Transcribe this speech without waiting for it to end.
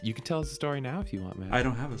You can tell us a story now if you want, Matt. I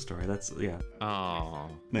don't have a story. That's, yeah. Oh.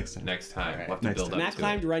 Next time. Next time. Right. We'll have to Next build time. up Matt to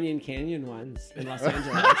climbed it. Runyon Canyon once in Los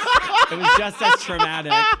Angeles. It was just as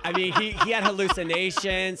traumatic. I mean, he had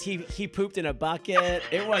hallucinations. He pooped in a bucket.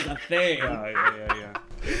 It was a thing. Yeah.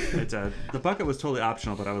 The bucket was totally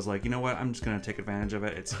optional, but I was like, you know what? I'm just going to take advantage of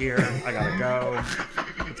it. It's here. I got to go.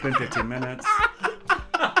 It's been 15 minutes.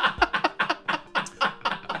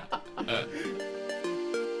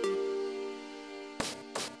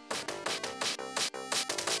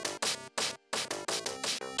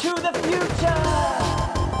 To the future!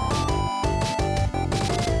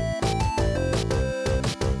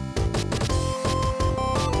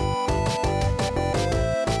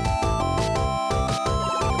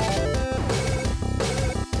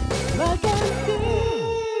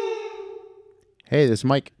 Hey, this is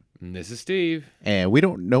Mike, And this is Steve. and we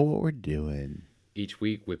don't know what we're doing. Each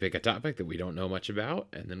week we pick a topic that we don't know much about,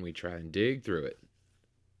 and then we try and dig through it.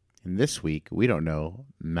 And this week, we don't know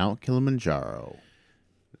Mount Kilimanjaro.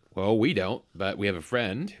 Well, we don't, but we have a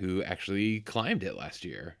friend who actually climbed it last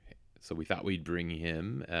year. So we thought we'd bring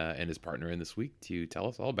him and his partner in this week to tell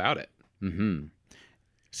us all about it. Mm-hmm.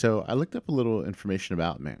 So I looked up a little information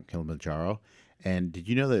about Mount Kilimanjaro, and did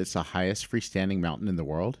you know that it's the highest freestanding mountain in the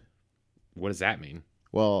world? What does that mean?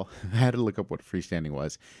 Well, I had to look up what freestanding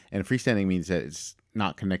was, and freestanding means that it's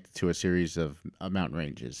not connected to a series of mountain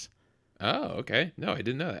ranges. Oh, okay. No, I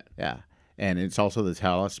didn't know that. Yeah, and it's also the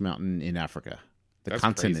tallest mountain in Africa, the That's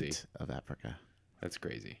continent crazy. of Africa. That's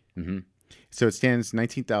crazy. Mm-hmm. So it stands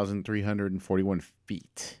 19,341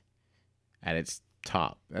 feet at its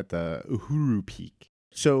top, at the Uhuru Peak.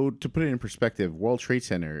 So to put it in perspective, World Trade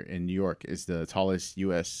Center in New York is the tallest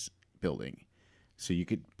U.S. building. So you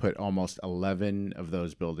could put almost 11 of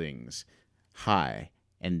those buildings high,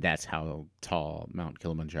 and that's how tall Mount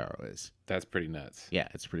Kilimanjaro is. That's pretty nuts. Yeah,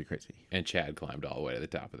 it's pretty crazy. And Chad climbed all the way to the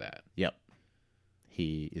top of that. Yep.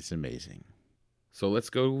 He is amazing. So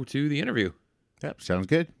let's go to the interview. Yep, sounds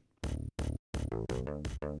good.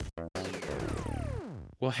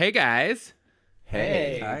 Well, hey, guys.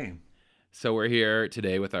 Hey. Hi. So we're here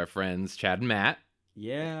today with our friends Chad and Matt.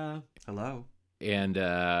 Yeah. Hello. And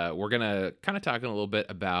we're going to kind of talk a little bit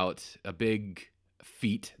about a big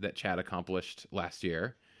feat that Chad accomplished last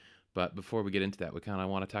year. But before we get into that, we kind of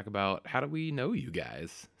want to talk about how do we know you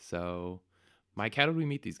guys? So, Mike, how did we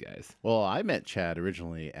meet these guys? Well, I met Chad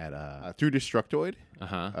originally at through Destructoid,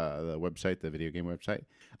 Uh-huh. the website, the video game website.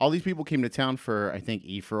 All these people came to town for, I think,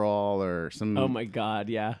 E for All or some Oh my God.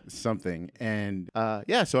 Yeah. something. And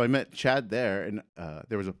so I met Chad there, and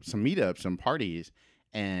there was some meetups, some parties,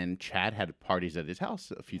 and Chad had parties at his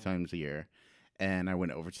house a few times a year. And I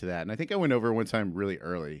went over to that, and I think I went over one time really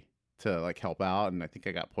early to like help out, and I think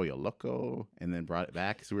I got Pollo Loco and then brought it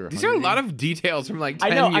back because we were These are a hungry. lot of details from like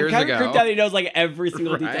 10 I know. I'm years kind ago. of creeped out that he knows like every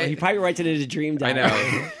single detail. Right? He probably writes it in his dream I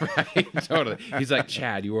diary. know. Right? Totally. He's like,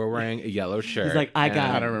 Chad, you were wearing a yellow shirt. He's like, I And- got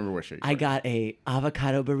I don't remember what shirt. I got a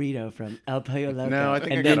avocado burrito from El Pollo Loco. No, I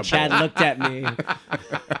think and I then got a Chad bowl. looked at me.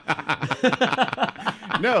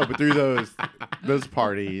 No, but through those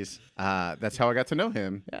parties, that's how I got to know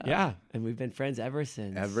him. Yeah, and we've been friends ever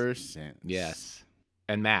since. Ever since. Yes.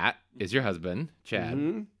 And Matt is your husband, Chad.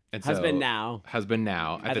 Mhm. And Husband so- now. Husband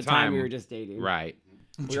now. At the time, we were just dating. Right.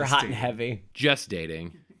 We were hot and heavy. Just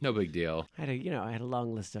dating. No big deal. I had a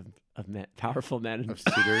long list of men, powerful men. Of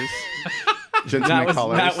suitors. Gentleman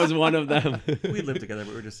callers. That was one of them. We lived together, but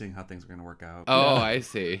we were just seeing how things were going to work out. Oh, I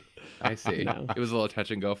see. I see. No. It was a little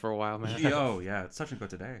touch and go for a while, man. Oh, yeah. It's touch and go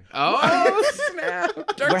today. Oh, snap.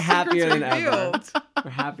 Dark We're happier secrets than ever. revealed.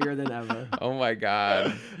 We're happier than ever. Oh, my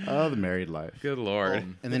God. Oh, the married life. Good Lord.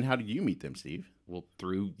 And then how did you meet them, Steve? Well,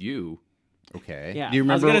 through you. Okay. Yeah. Do you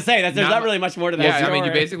I was remember? gonna say that there's Not- not really much more to that Yeah, story. I mean,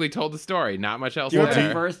 you basically told the story. Not much else Do you remember there.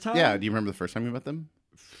 the first time? Yeah. Do you remember the first time you met them?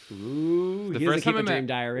 Ooh, The he doesn't first keep time I a dream met,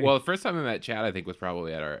 diary. well, the first time I met Chad, I think, was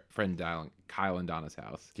probably at our friend Kyle and Donna's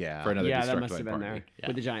house. Yeah. For another yeah, that Destructoid must have been party. there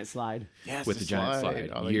with the giant slide. Yes. With the giant slide.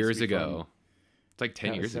 Oh, that used Years to be fun. ago. It's like 10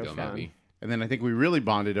 That was years so ago, fun. maybe. And then I think we really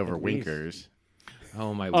bonded over At least. Winkers.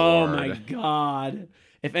 Oh, my Oh Lord. my God!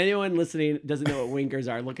 If anyone listening doesn't know what Winkers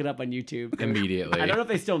are, look it up on YouTube. Immediately. I don't know if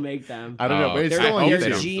they still make them. I don't know, Oh, but it's I still on hope they They're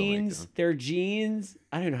don't YouTube. still make jeans. them. They're jeans.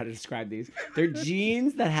 I don't know how to describe these. They're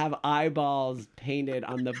jeans that have eyeballs painted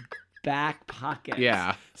on the back pockets.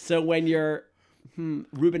 Yeah. So when you're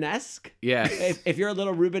Rubenesque, Yes. if you're a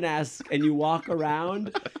little Rubenesque and you walk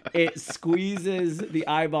around, it squeezes the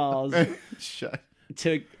eyeballs Shut.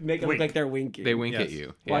 to make it look Wink. like they're winking. They wink Yes. at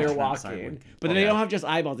you. while Yeah. you're Not side walking. winking. But then Oh, they yeah. don't have just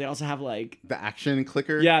eyeballs. They also have like, The action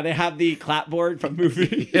clicker. yeah, they have the clapboard from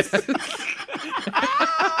movies. The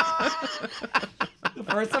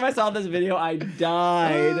first time I saw this video, I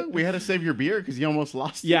died. We had to save your beer because you almost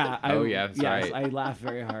lost it. Yeah. Oh, yeah, that's right. I laughed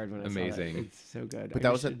very hard when I Amazing. saw it. It's so good. But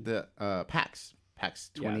that was at the PAX.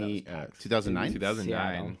 PAX Yeah, that 20, was PAX. 2009?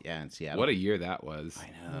 2009. Yeah, in Seattle. What a year that was. I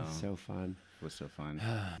It know. was so fun. It was so fun.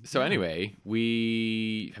 So anyway,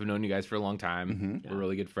 we have known you guys for a long time. Mhm. We're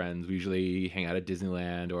really good friends. We usually hang out at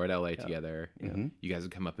Disneyland or at LA together. Mhm. You guys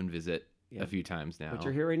would come up and visit Yeah. a few times now. But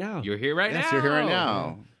you're here right now. You're here right Yes, now. you're here right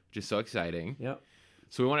now. Which is so exciting. Yep.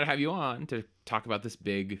 So we wanted to have you on to talk about this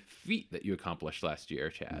big feat that you accomplished last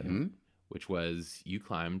year, Chad, Mhm. which was you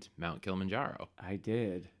climbed Mount Kilimanjaro, I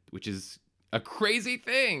did. which is a crazy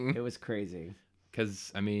thing. It was crazy.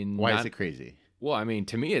 Because, I mean, Why is it crazy? Well, I mean,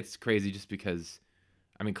 to me, it's crazy just because,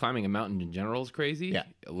 I mean, climbing a mountain in general is crazy, Yeah.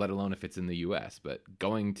 let alone if it's in the U.S. But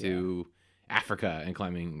going to Africa and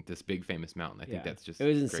climbing this big famous mountain, I think that's just it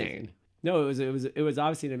was crazy. insane. No, it was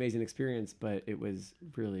obviously an amazing experience, but it was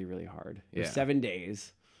really, really hard. It was Yeah. 7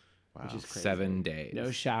 days. Wow. Which is crazy. 7 days.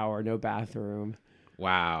 No shower, no bathroom.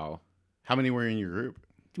 Wow. How many were in your group?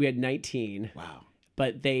 We had 19, Wow.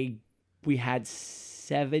 but we had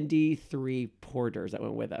 73 porters that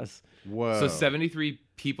went with us. Whoa. So 73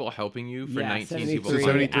 people helping you for 19 people. 73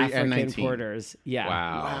 climbing? and African 19. porters. Yeah.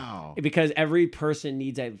 Wow. Wow. Because every person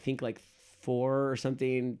needs, I think, like 4 or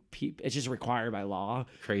something. It's just required by law.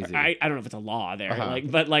 Crazy. I don't know if it's a law there, Uh-huh.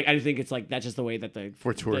 but I think it's like that's just the way that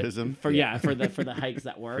For tourism? for the hikes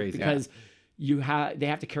that work Crazy. because they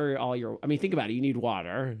have to carry all your. I mean, think about it. You need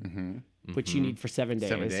water, Mm-hmm. which you need for 7 days.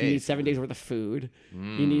 7 You need days. 7 days worth of food.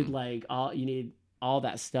 Mm. You need all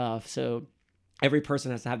that stuff. So every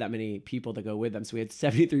person has to have that many people to go with them. So we had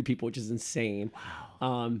 73 people, which is insane.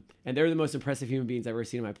 Wow. And they're the most impressive human beings I've ever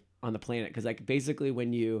seen on the planet. Because like basically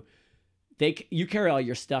when you carry all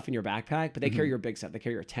your stuff in your backpack, but they carry your big stuff. They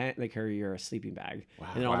carry your tent, they carry your sleeping bag, and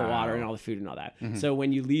then all the water and all the food and all that. So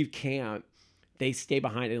when you leave camp, they stay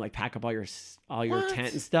behind and like pack up all your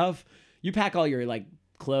tent and stuff. You pack all your like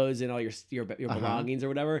clothes and all your belongings or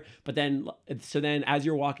whatever. But then as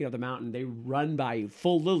you're walking up the mountain, they run by you,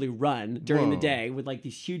 literally run during the Whoa. day with like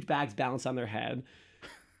these huge bags balanced on their head.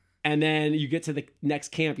 And then you get to the next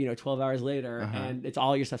camp, 12 hours later, and it's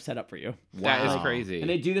all your stuff set up for you. That is Wow. crazy. And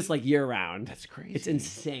they do this like year round. That's crazy. It's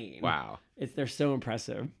insane. Wow. They're so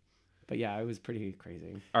impressive. But yeah, it was pretty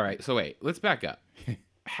crazy. All right. So wait, let's back up.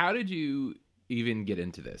 How did you even get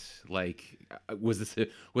into this? Like, was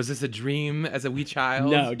this a dream as a wee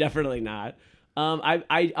child? No, definitely not.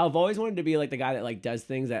 I've always wanted to be like the guy that like does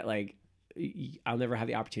things that like I'll never have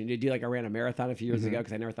the opportunity to do. Like I ran a marathon a few years ago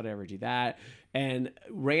because I never thought I'd ever do that. And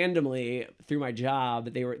randomly through my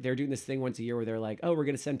job, they're doing this thing once a year where they're like, oh, we're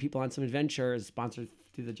gonna send people on some adventures sponsored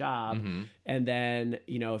through the job. And then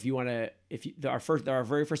if you want to, our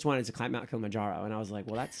very first one is to climb Mount Kilimanjaro. And I was like,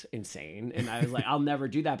 well, that's insane. And I was like, I'll never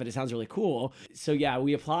do that, but it sounds really cool. So yeah,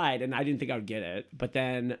 we applied, and I didn't think I would get it, but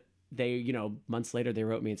then they, months later, they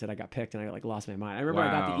wrote me and said I got picked, and I like lost my mind. I remember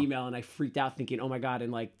I got Wow. the email and I freaked out thinking, oh my God,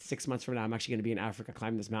 in like 6 months from now, I'm actually going to be in Africa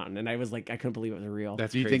climbing this mountain. And I was like, I couldn't believe it was real.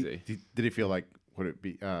 That's Do you crazy. think? Did it feel like? Would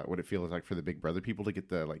it feel like for the Big Brother people to get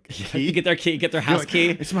the like to key? get their key, get their You're house like, key.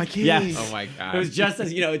 It's my key. Yes. Oh my god. It was just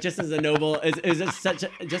as just as a noble, it was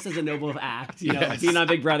just as a noble act, Yes. being on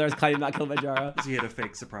Big Brother, I was climbing Mount Kilimanjaro. He had a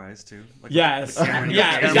fake surprise too. Like Yes, the camera-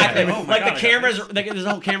 yeah, the camera- exactly. Oh my Like God, I the got cameras, this. like, there's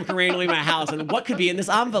a whole camera randomly in my house, and what could be in this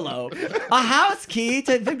envelope? A house key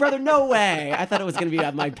to Big Brother? No way! I thought it was going to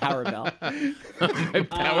be my power bill. My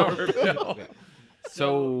power bill.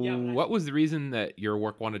 So, yeah, but what was the reason that your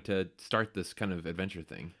work wanted to start this kind of adventure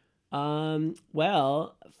thing?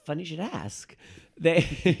 Well, funny you should ask.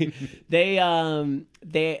 They always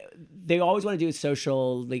want to do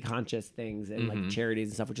socially conscious things and like charities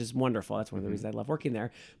and stuff, which is wonderful. That's one of the reasons I love working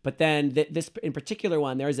there. But then this in particular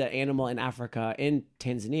one, there's an animal in Africa, in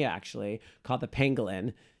Tanzania actually, called the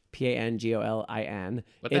pangolin. Pangolin.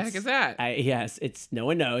 What the heck is that? Yes, it's no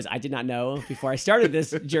one knows. I did not know before I started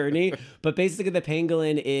this journey. But basically, the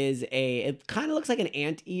pangolin is it kind of looks like an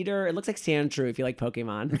anteater. It looks like Sandshrew if you like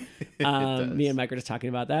Pokemon. Me and Mike were just talking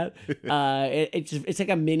about that. It's like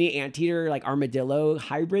a mini anteater, like armadillo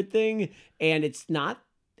hybrid thing, and it's not.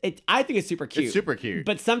 I think it's super cute. It's super cute.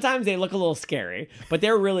 But sometimes they look a little scary. But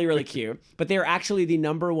they're really, really cute. But they're actually the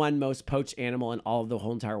 #1 most poached animal in all of the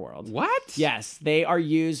whole entire world. What? Yes, they are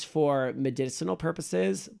used for medicinal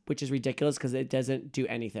purposes, which is ridiculous because it doesn't do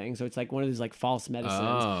anything. So it's like one of those like false medicines.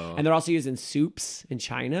 Oh. And they're also used in soups in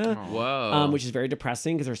China, Whoa. which is very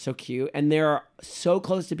depressing because they're so cute. And they're so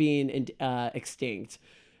close to being extinct.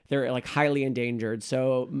 They're like highly endangered.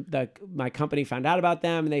 So my company found out about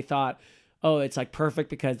them and they thought, oh, it's like perfect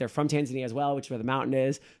because they're from Tanzania as well, which is where the mountain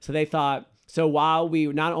is. So they thought, so while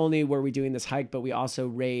not only were we doing this hike, but we also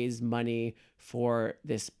raised money for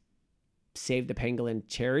this Save the Pangolin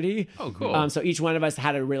charity. Oh, cool. So each one of us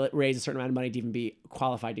had to raise a certain amount of money to even be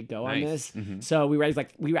qualified to go on Nice. this. So we raised I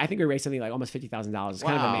think we raised something like almost $50,000. It's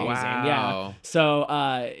kind of Wow. amazing. Wow. Yeah.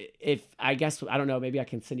 So if I guess I don't know, maybe I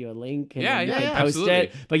can send you a link and Yeah, then you yeah, can yeah, post absolutely.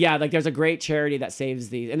 it. But yeah, like there's a great charity that saves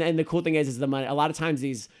these, and the cool thing is the money. A lot of times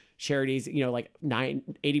these charities, you know, like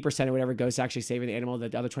 80% or whatever goes to actually saving the animal.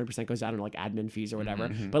 The other 20% goes out on like admin fees or whatever.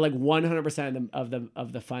 But like 100%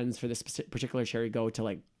 of the funds for this particular charity go to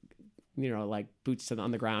like, you know, like boots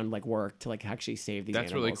on the ground, like work to like actually save these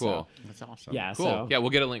That's animals. really cool. That's awesome. Yeah. Cool. So, Yeah, we'll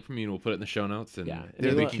get a link from you and we'll put it in the show notes. And Yeah. They're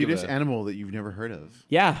And the we can cutest give a- animal that you've never heard of.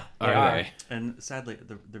 yeah. They Are are. they? And sadly,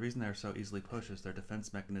 the reason they're so easily poached is their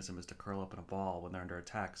defense mechanism is to curl up in a ball when they're under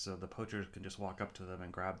attack, so the poachers can just walk up to them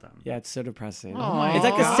and grab them. Yeah, it's so depressing. Oh my it's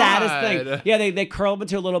like the saddest thing. God. Yeah, they curl up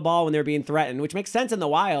into a little ball when they're being threatened, which makes sense in the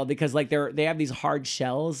wild because like they have these hard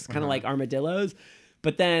shells, kind of like armadillos.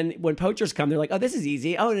 But then when poachers come, they're like, "Oh, this is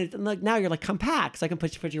easy." Oh, and like now you're like, "Come pack, so I can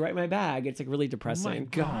put you right in my bag." It's like really depressing.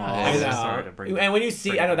 God. I I'm so know. sorry to bring And when you see,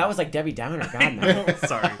 bring I know it that up. was like Debbie Downer. God, no.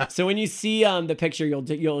 Sorry. So when you see the picture, you'll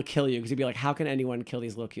kill you because you'll be like, "How can anyone kill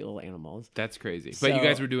these little cute little animals?" That's crazy. But you So-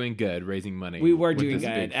 guys were doing good, raising money. We were with doing this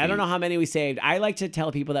good. big I don't know feat. how many we saved. I like to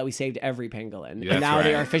tell people that we saved every pangolin, Yeah, and that's now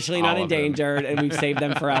they right. are officially All not of them. endangered, and we've saved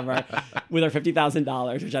them forever with our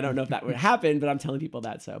 $50,000, which I don't know if that would happen, but I'm telling people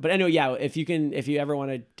that. So, but anyway, yeah, if you ever want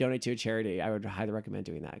to donate to a charity, I would highly recommend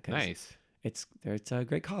doing that because Nice. it's a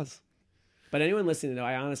great cause. But anyone listening, though,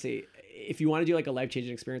 I honestly, if you want to do like a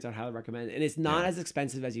life-changing experience, I'd highly recommend it. And it's not as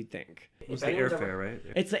expensive as you'd think. It's the airfare, right?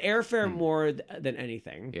 It's the airfare more than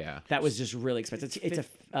anything. Yeah. That was just really expensive. It's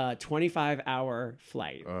a 25-hour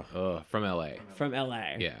flight From LA. from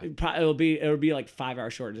LA. Yeah. It'll be like 5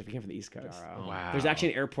 hours shorter if you came from the East Coast. Wow. There's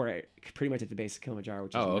actually an airport pretty much at the base of Kilimanjaro,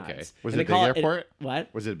 which is Oh, nuts. okay. Was And it they a big call airport? What?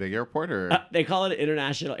 Was it a big airport or? They call it an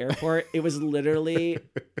international airport. It was literally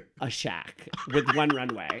a shack with one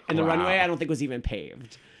runway, and the Wow. runway I don't think was even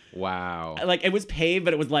paved. Wow. Like it was paved,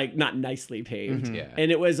 but it was like not nicely paved. Yeah.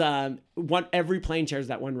 And it was every plane shares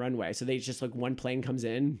that one runway, so they just like one plane comes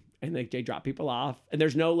in and they drop people off, and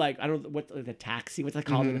there's no like I don't know what the taxi what's that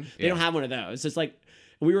called? They Yeah. don't have one of those. So it's like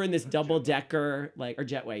we were in this double decker like or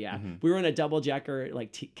jetway, yeah. We were in a double decker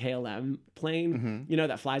like KLM plane, you know,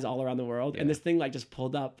 that flies all around the world, and this thing like just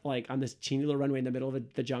pulled up like on this teeny little runway in the middle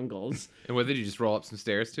of the jungles. And what did you just roll up some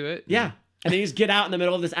stairs to it? Yeah. And then you just get out in the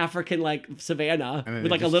middle of this African like savannah And then with they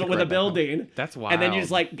like a just little stick with a right back home. building. That's And then you wild.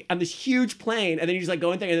 just like on this huge plane, and then you just like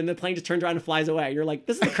go in there, and then the plane just turns around and flies away. You're like,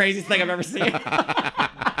 this is the craziest thing I've ever seen.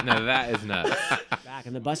 No, that is nuts. Back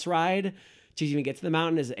and the bus ride to even get to the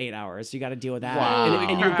mountain is 8 hours. So you got to deal with that. Wow.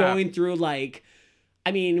 And you're Crap. going through like,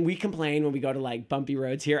 I mean, we complain when we go to like bumpy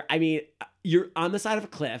roads here. I mean, you're on the side of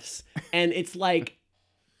cliffs, and it's like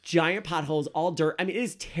giant potholes, all dirt. I mean, it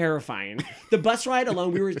is terrifying. The bus ride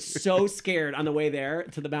alone, we were so scared on the way there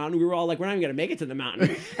to the mountain. We were all like, we're not even going to make it to the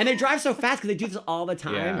mountain. And they drive so fast because they do this all the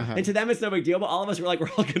time. Yeah. And to them, it's no big deal. But all of us were like, we're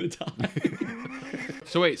all going to die.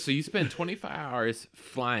 So wait, so you spent 25 hours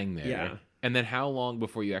flying there. Yeah. And then how long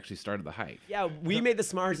before you actually started the hike? Yeah, we made the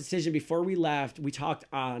smartest decision before we left. We talked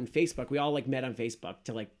on Facebook. We all like met on Facebook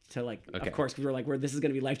to Okay. of course, we were like, this is going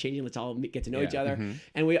to be life changing. Let's all get to know Yeah. each other.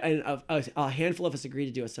 And a handful of us agreed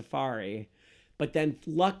to do a safari. But then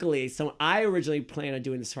luckily, so I originally planned on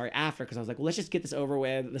doing the safari after because I was like, well, let's just get this over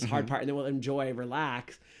with, this hard part, and then we'll enjoy,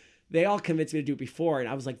 relax. They all convinced me to do it before, and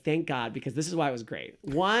I was like, thank God, because this is why it was great.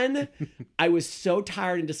 One, I was so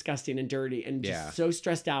tired and disgusting and dirty and just Yeah. so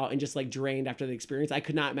stressed out and just like drained after the experience. I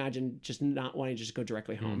could not imagine just not wanting to just go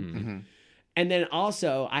directly home. And then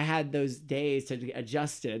also, I had those days to get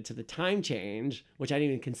adjusted to the time change, which I didn't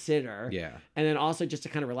even consider. Yeah. And then also just to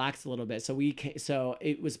kind of relax a little bit. So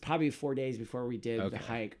it was probably 4 days before we did the Okay.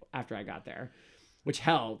 hike after I got there, which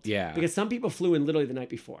helped. Yeah. Because some people flew in literally the night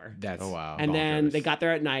before. That's Oh, wow. And then bonkers. they got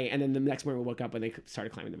there at night, and then the next morning we woke up and they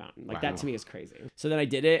started climbing the mountain. Like that Wow. to me is crazy. So then I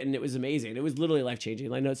did it, and it was amazing. It was literally life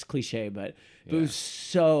changing. I know it's cliche, but it was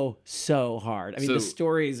so hard. I mean, the So-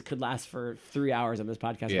 stories could last for 3 hours on this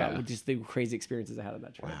podcast Yeah. about just the crazy experiences I had on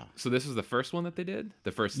that trip. Wow. So this was the first one that they did?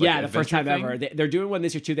 The first Yeah, the first time adventure ever. thing? They're doing one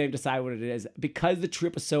this year too. They haven't decided what it is because the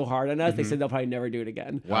trip was so hard on us. They said they'll probably never do it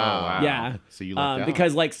again. Wow. Yeah. So you lucked out.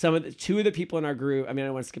 Because like two of the people in our group. I mean, I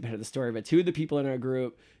don't want to skip ahead of the story, but two of the people in our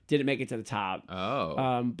group didn't make it to the top.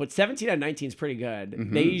 Oh. But 17 out of 19 is pretty good.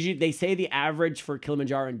 Mm-hmm. They say the average for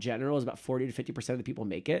Kilimanjaro in general is about 40 to 50% of the people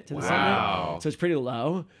make it to the Wow. summit. So it's pretty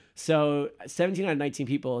low. So 17 out of 19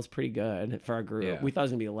 people is pretty good for our group. Yeah. We thought it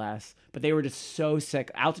was gonna be less, but they were just so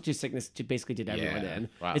sick. Altitude sickness basically did everyone Yeah. in.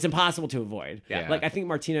 Wow. It's impossible to avoid. Yeah. Like I think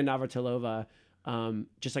Martina Navratilova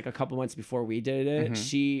just like a couple months before we did it.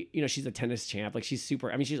 She, she's a tennis champ. Like she's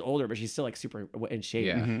super, I mean, she's older, but she's still like super in shape.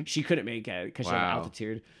 Yeah. She couldn't make it because she had Wow.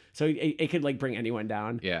 altitude. So it could like bring anyone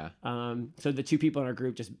down. Yeah. So the two people in our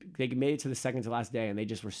group they made it to the second to last day and they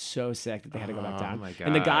just were so sick that they had to go back down. my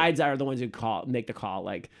And the God. guides are the ones who make the call.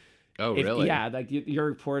 Like, Oh, really? Yeah, like your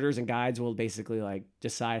reporters and guides will basically like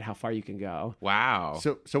decide how far you can go. Wow.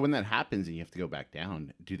 So when that happens and you have to go back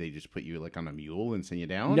down, do they just put you like on a mule and send you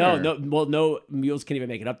down? No, or- no mules can't even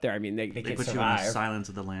make it up there. I mean, they They can't put you in a survive. Silence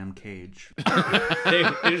of the Lamb cage. They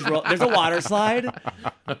just roll. There's a water slide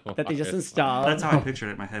that they just installed. That's how I pictured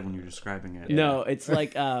it in my head when you were describing it. No, it's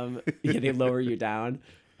like they lower you down.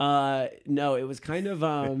 No, it was kind of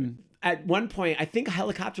at one point I think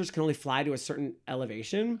helicopters can only fly to a certain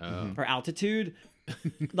elevation or altitude.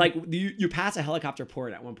 Like you pass a helicopter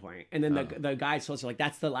port at one point, and then the guide told us like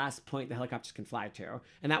that's the last point the helicopters can fly to,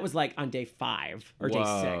 and that was like on day 5 or day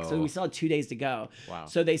 6. So Whoa. we still had 2 days to go. Wow.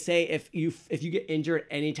 So they say if you get injured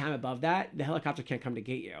any time above that, the helicopter can't come to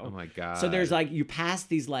get you. Oh my God. So there's like you pass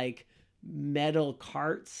these like metal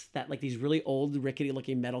carts that like these really old rickety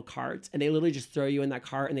looking metal carts, and they literally just throw you in that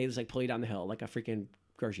cart and they just like pull you down the hill like a freaking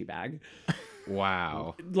grocery bag.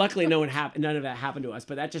 Wow. Luckily none of that happened to us,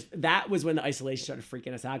 but that was when the isolation started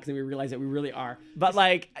freaking us out because then we realized that we really are. But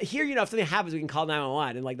like here, if something happens, we can call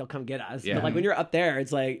 911 and like they'll come get us. Yeah. But like when you're up there,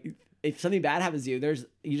 it's like if something bad happens to you,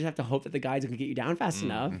 you just have to hope that the guides can get you down fast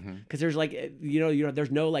enough because there's like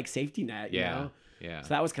there's no like safety net. You Yeah. know? Yeah. So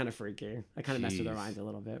that was kind of freaky. I kind of messed with our Jeez. minds a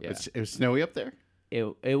little bit. Yeah. It was snowy up there?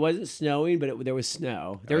 It wasn't snowing, but there was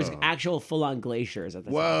snow. There was Oh. actual full-on glaciers at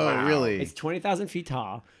the Whoa, time. really? It's 20,000 feet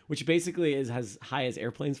tall, which basically is as high as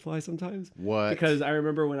airplanes fly sometimes. What? Because I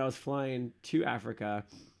remember when I was flying to Africa,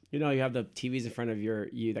 you have the TVs in front of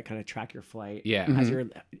you that kind of track your flight. Yeah. As your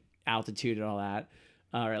altitude and all that,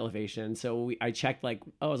 or elevation. So I checked I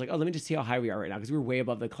was like, let me just see how high we are right now because we were way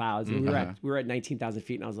above the clouds. And we were at 19,000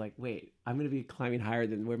 feet, and I was like, wait, I'm going to be climbing higher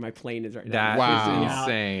than where my plane is right now. That's Wow. freaked me out.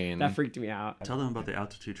 insane. That freaked me out. Tell them about the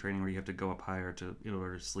altitude training where you have to go up higher in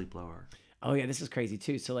order to sleep lower. Oh yeah, this is crazy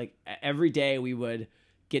too. So like every day we would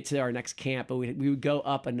get to our next camp, but we would go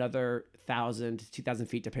up another 1,000 to 2,000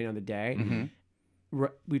 feet depending on the day.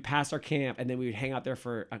 We'd pass our camp and then we would hang out there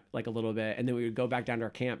for like a little bit, and then we would go back down to our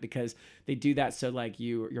camp because they do that so like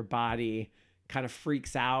your body kind of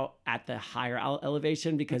freaks out at the higher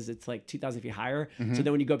elevation because it's like 2,000 feet higher. So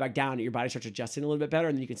then when you go back down, your body starts adjusting a little bit better,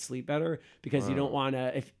 and then you can sleep better because you don't want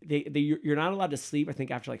to. If you're not allowed to sleep, I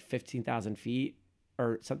think after like 15,000 feet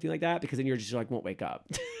or something like that, because then you're just like won't wake up.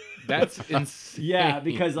 That's insane. Yeah,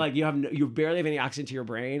 because like you barely have any oxygen to your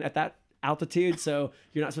brain at that altitude, so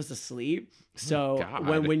you're not supposed to sleep. So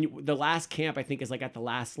God. when the last camp I think is like at the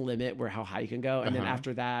last limit where how high you can go, and then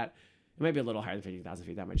after that it might be a little higher than 15,000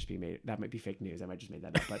 feet. That might be fake news. I might just made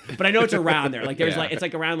that up, but I know it's around there. Like there's Yeah. it's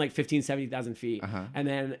like around like 70,000 feet,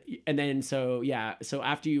 and then so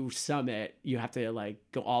after you summit, you have to like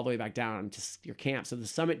go all the way back down to your camp. So the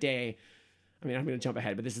summit day. I mean, I'm going to jump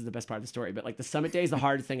ahead, but this is the best part of the story. But like the summit day is the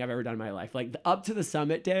hardest thing I've ever done in my life. Like up to the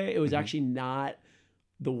summit day, it was actually not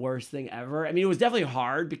the worst thing ever. I mean, it was definitely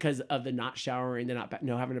hard because of the not showering, the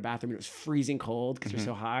no having a bathroom. And it was freezing cold because you're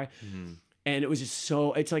so high. And it was just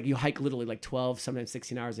it's like you hike literally like 12, sometimes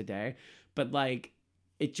 16 hours a day. But like,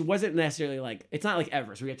 it wasn't necessarily like, it's not like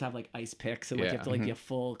Everest where you have to have like ice picks and like you have to like be a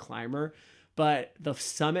full climber. But the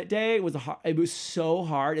summit day it was so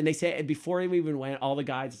hard. And they say before we even went, all the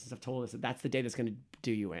guides and stuff told us that that's the day that's going to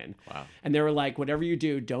do you in. Wow. And they were like, whatever you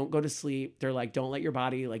do, don't go to sleep. They're like, don't let your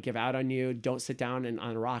body like give out on you. Don't sit down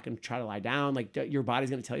on a rock and try to lie down. Like your body's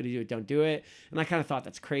going to tell you to do it. Don't do it. And I kind of thought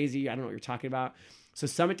that's crazy. I don't know what you're talking about. So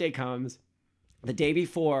summit day comes. The day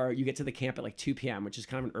before, you get to the camp at like 2 p.m., which is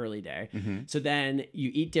kind of an early day. So then you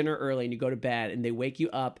eat dinner early and you go to bed, and they wake you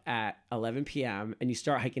up at 11 p.m. and you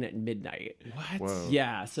start hiking at midnight. What? Whoa.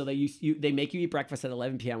 Yeah, so they make you eat breakfast at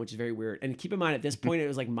 11 p.m., which is very weird. And keep in mind, at this point, it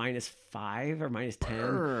was like -5 or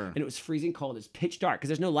 -10, and it was freezing cold. It's pitch dark because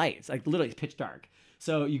there's no lights. Like literally, it's pitch dark.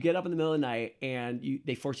 So you get up in the middle of the night, and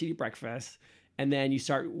they force you to eat breakfast. And then you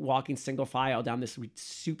start walking single file down this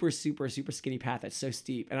super, super, super skinny path that's so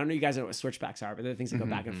steep. And I don't know you guys know what switchbacks are, but they're the things that go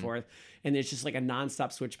back and forth. And it's just like a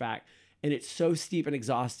nonstop switchback. And it's so steep and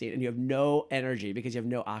exhausting. And you have no energy because you have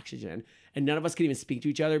no oxygen. And none of us could even speak to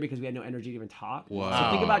each other because we had no energy to even talk. Wow.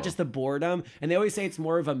 So think about just the boredom. And they always say it's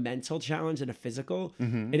more of a mental challenge than a physical.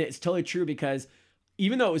 And it's totally true because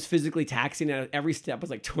even though it was physically taxing and every step was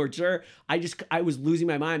like torture, I was losing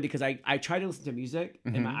my mind because I tried to listen to music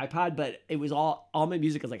in my iPod, but it was all my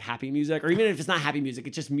music is like happy music, or even if it's not happy music,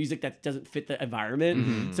 it's just music that doesn't fit the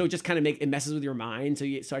environment. So it just kind of it messes with your mind.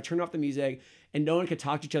 So I turned off the music, and no one could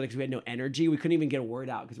talk to each other because we had no energy. We couldn't even get a word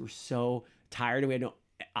out because we were so tired and we had no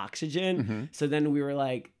oxygen. So then we were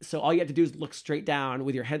like, so all you have to do is look straight down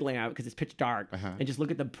with your headlamp out because it's pitch dark, and just look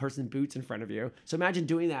at the person's boots in front of you. So imagine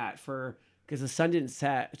doing that because the sun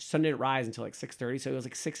didn't rise until like 6:30, so it was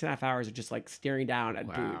like 6.5 hours of just like staring down at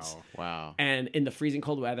boots. Wow. And in the freezing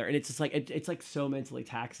cold weather, and it's just like it's like so mentally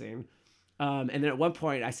taxing. And then at one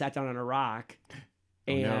point, I sat down on a rock,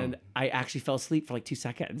 and I actually fell asleep for like 2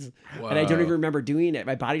 seconds, and I don't even remember doing it.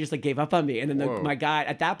 My body just like gave up on me. And then my guide,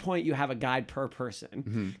 at that point, you have a guide per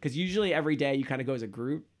person, because usually every day you kind of go as a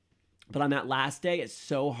group, but on that last day, it's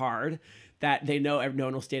so hard that they know no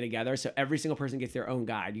one will stay together. So every single person gets their own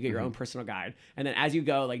guide. You get your own personal guide. And then as you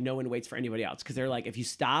go, like no one waits for anybody else. Cause they're like, if you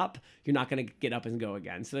stop, you're not going to get up and go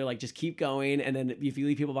again. So they're like, just keep going. And then if you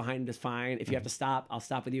leave people behind, it's fine. If you have to stop, I'll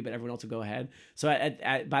stop with you, but everyone else will go ahead. So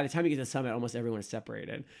by the time you get to the summit, almost everyone is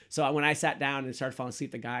separated. So when I sat down and started falling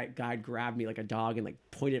asleep, the guide grabbed me like a dog and like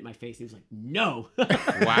pointed at my face. He was like, no.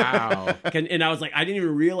 Wow. And I was like, I didn't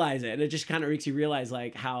even realize it. And it just kind of makes you realize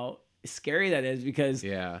like how scary that is, because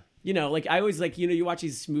you know, like I always like, you know, you watch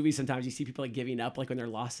these movies, sometimes you see people like giving up, like when they're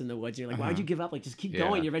lost in the woods, and you're like, why would you give up? Like, just keep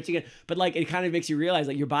going. You're eventually gonna, but like, it kind of makes you realize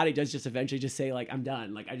like your body does just eventually just say like, I'm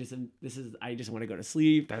done. Like I just want to go to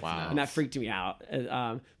sleep. That's And that freaked me out.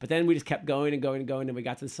 But then we just kept going and going and going, and we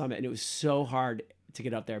got to the summit, and it was so hard to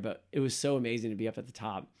get up there, but it was so amazing to be up at the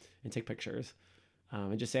top and take pictures,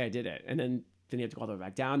 and just say I did it. And then you have to go all the way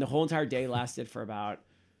back down. The whole entire day lasted for about,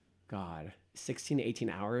 16 to 18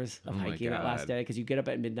 hours of hiking that last day, because you get up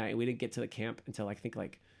at midnight, and we didn't get to the camp until I think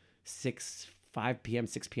like 5 p.m.,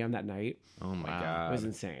 6 p.m. that night. Oh my God. It was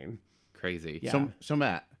insane. Crazy. Yeah. So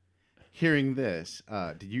Matt, hearing this,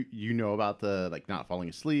 did you know about the like not falling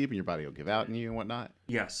asleep and your body will give out on you and whatnot?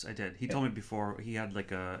 Yes, I did. He told me before, he had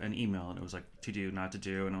like an email, and it was like to do, not to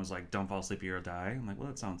do, and it was like, don't fall asleep or you'll die. I'm like, well,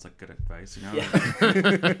 that sounds like good advice, you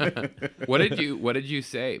know? What did you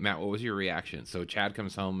say, Matt? What was your reaction? So Chad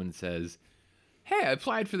comes home and says, hey, I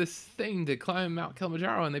applied for this thing to climb Mount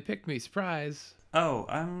Kilimanjaro and they picked me. Surprise. Oh,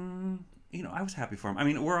 you know, I was happy for him. I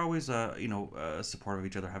mean, we're always, supportive of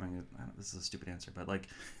each other. This is a stupid answer, but like,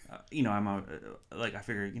 you know, I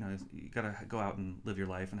figure, you know, you gotta go out and live your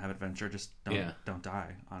life and have adventure. Just don't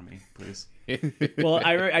die on me, please. Well,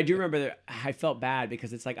 I do remember that I felt bad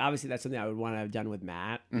because it's like, obviously that's something I would want to have done with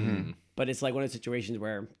Matt, but it's like one of the situations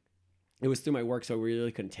where it was through my work, so we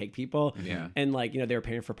really couldn't take people. Yeah. And like, you know, they were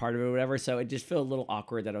paying for part of it or whatever. So it just felt a little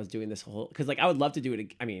awkward that I was doing this whole, because like I would love to do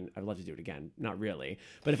it. I mean, I'd love to do it again. Not really.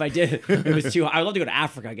 But if I did, it was too, I would love to go to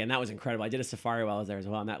Africa again. That was incredible. I did a safari while I was there as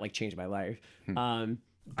well, and that like changed my life.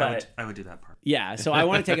 But I would do that part. Yeah. So I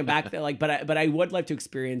want to take him back there. Like, but I would like to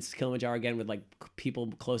experience Kilimanjaro again with like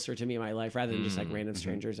people closer to me in my life rather than just like random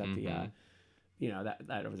strangers at the, you know,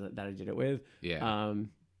 that I did it with. Yeah.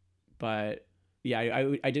 But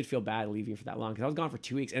yeah, I did feel bad leaving for that long because I was gone for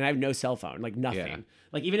 2 weeks and I have no cell phone, like nothing. Yeah.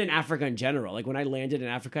 Like even in Africa in general, like when I landed in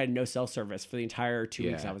Africa, I had no cell service for the entire 2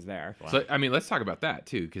 weeks I was there. Wow. So, I mean, let's talk about that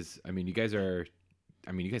too, because I mean, you guys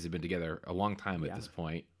have been together a long time at this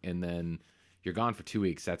point, and then you're gone for 2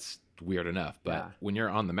 weeks. That's weird enough. But when you're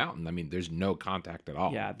on the mountain, I mean, there's no contact at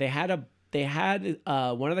all. Yeah, they had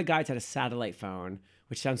one of the guys had a satellite phone,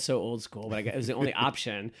 which sounds so old school, but I guess it was the only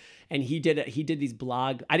option. And he did these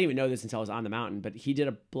blog. I didn't even know this until I was on the mountain, but he did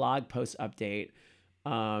a blog post update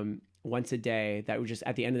once a day. That was just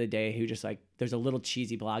at the end of the day. He was just like, there's a little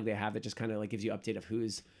cheesy blog they have that just kind of like gives you update of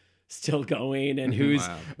who's still going and who's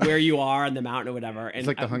where you are on the mountain or whatever. And it's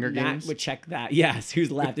like the Hunger Games. Matt would check that. Yes,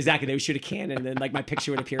 who's left exactly. They would shoot a cannon, and then like my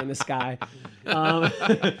picture would appear in the sky.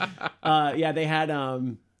 Yeah, they had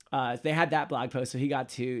that blog post, so he got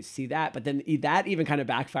to see that. But then that even kind of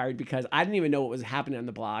backfired because I didn't even know what was happening on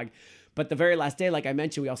the blog. But the very last day, like I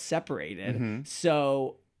mentioned, we all separated.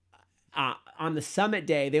 So on the summit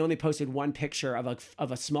day, they only posted one picture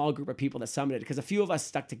of a small group of people that summited because a few of us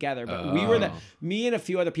stuck together. But me and a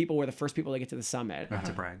few other people were the first people to get to the summit. Not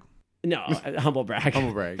to brag. No, humble brag.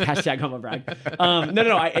 Humble brag. Hashtag humble brag.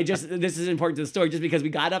 No. I just, this is important to the story just because we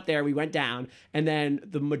got up there, we went down, and then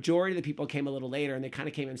the majority of the people came a little later, and they kind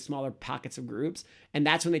of came in smaller pockets of groups, and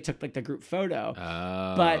that's when they took like the group photo.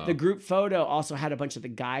 But the group photo also had a bunch of the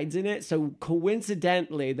guides in it. So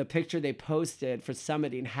coincidentally, the picture they posted for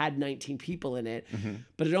summiting had 19 people in it,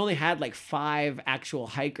 but it only had like 5 actual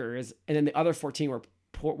hikers, and then the other 14 were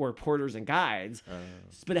were porters and guides,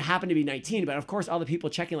 but it happened to be 19. But of course, all the people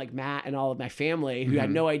checking, like Matt and all of my family who had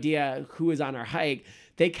no idea who was on our hike,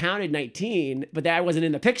 they counted 19, but I wasn't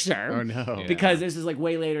in the picture. Oh no. Yeah. Because this is like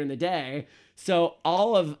way later in the day. So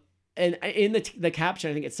and in the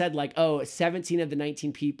caption, I think it said like, 17 of the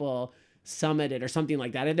 19 people summited or something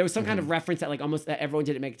like that. And there was some kind of reference that like almost that everyone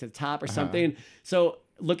didn't make it to the top or something. So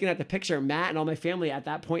looking at the picture, Matt and all my family at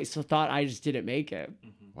that point still thought I just didn't make it.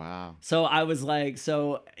 Wow. So I was like,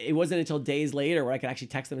 so it wasn't until days later where I could actually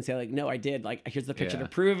text them and say like, no, I did. Like, here's the picture Yeah. to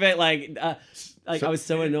prove it. Like I was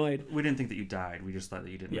so annoyed. We didn't think that you died. We just thought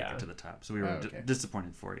that you didn't make it to the top. So we were okay.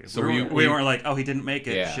 disappointed for you. So we were you- weren't like, oh, he didn't make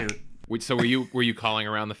it. Yeah. Shoot. So were you calling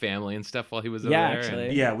around the family and stuff while he was over Yeah, there?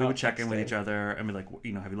 actually. Yeah, we Oh, would check in with texting. each other and be like,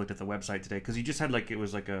 have you looked at the website today? Because you just had like, it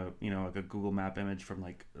was like a, like a Google Map image from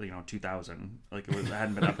like, 2000. Like it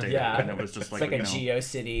hadn't been updated. Yeah. And it was just It's like, like a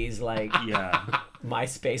GeoCities like yeah.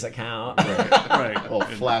 MySpace account. Right. Little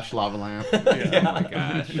flash lava lamp. Oh my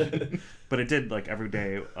gosh. But it did like every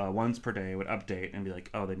day, once per day, it would update and be like,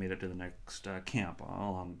 oh, they made it to the next camp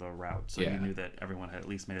along the route. So Yeah. you knew that everyone had at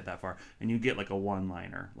least made it that far. And you'd get like a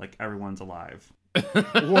one-liner, like everyone's alive.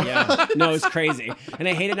 Yeah. No, it was crazy. And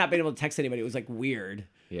I hated not being able to text anybody. It was like weird.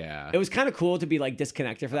 Yeah. It was kind of cool to be like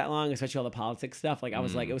disconnected for that long, especially all the politics stuff. Like I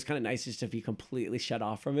was like, it was kind of nice just to be completely shut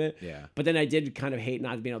off from it. Yeah. But then I did kind of hate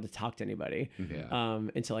not being able to talk to anybody Yeah.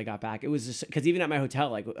 until I got back. It was just because even at my hotel,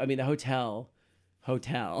 like, I mean, the hotel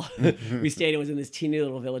we stayed in was in this teeny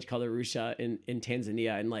little village called Arusha in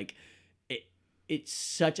Tanzania. And like, it's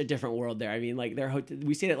such a different world there. I mean, like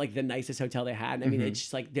we stayed at like the nicest hotel they had. And I mean, it's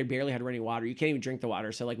just like they barely had running water. You can't even drink the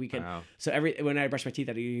water. So like we could, Wow. so when I brush my teeth,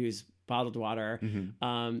 I use bottled water.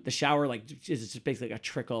 The shower like is just basically like a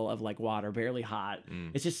trickle of like water, barely hot.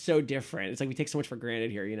 It's just so different. It's like we take so much for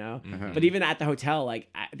granted here, you know. But even at the hotel, like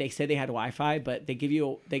they said they had Wi-Fi, but they gave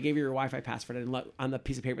you your Wi-Fi password and on the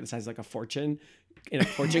piece of paper that says like a fortune. In a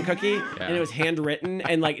fortune cookie, and it was handwritten,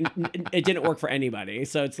 and like it didn't work for anybody.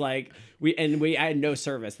 So it's like I had no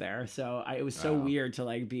service there, so it was so weird to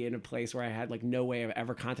like be in a place where I had like no way of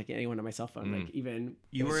ever contacting anyone on my cell phone. Like even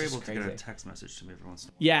You it was were just able to get crazy. a text message to me every once in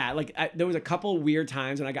a while. Yeah, like there was a couple weird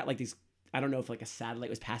times when I got like these. I don't know if like a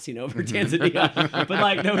satellite was passing over Tanzania, but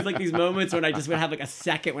like there was like these moments when I just would have like a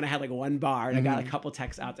second when I had like one bar, and I got a couple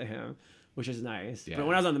texts out to him, which was nice. Yeah. But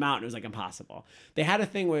when I was on the mountain, it was like impossible. They had a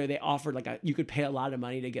thing where they offered like you could pay a lot of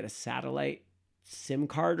money to get a satellite SIM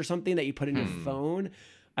card or something that you put in your phone.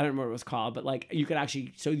 I don't remember what it was called, but like you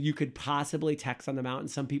could possibly text on the mountain.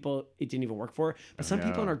 Some people it didn't even work for, but some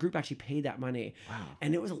people in our group actually paid that money. Wow.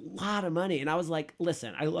 And it was a lot of money. And I was like,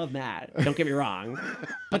 listen, I love Matt. Don't get me wrong.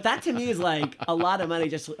 But that to me is like a lot of money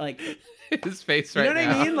just like, His face you right know what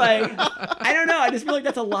now. I mean? Like, I don't know. I just feel like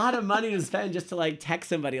that's a lot of money to spend just to like text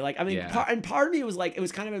somebody. Like, I mean, Yeah. part of me was like, it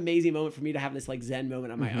was kind of an amazing moment for me to have this like Zen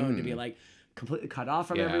moment on my own to be like completely cut off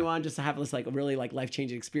from Yeah. everyone, just to have this like really like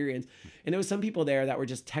life-changing experience. And there was some people there that were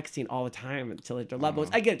just texting all the time until like, their loved ones.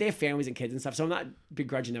 I get it, they have families and kids and stuff, so I'm not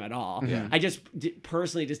begrudging them at all. Yeah. I just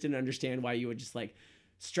personally just didn't understand why you would just like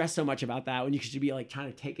stress so much about that when you should be like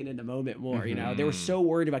trying to take it in the moment more, you know. They were so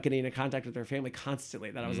worried about getting into contact with their family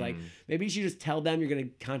constantly that I was like, maybe you should just tell them you're going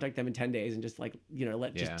to contact them in 10 days and just like,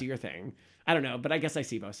 just do your thing. I don't know, but I guess I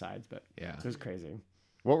see both sides, but Yeah. it was crazy.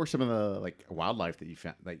 What were some of the like wildlife that you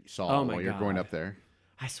found that you saw Oh my while you're going God. up there?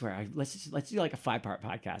 I swear, let's do like a 5-part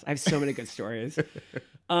podcast. I have so many good stories.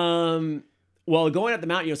 Well, going up the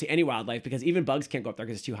mountain, you don't see any wildlife because even bugs can't go up there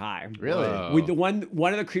because it's too high. Really? Whoa.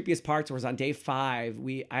 One of the creepiest parts was on day 5.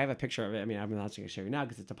 I have a picture of it. I mean, I'm not going to show you now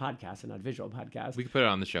because it's a podcast and not a visual podcast. We can put it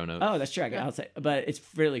on the show notes. Oh, that's true. I'll say, but it's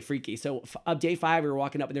really freaky. So up day 5, we were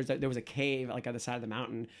walking up, and there was a cave like on the side of the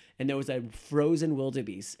mountain, and there was a frozen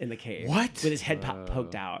wildebeest in the cave. What? With his head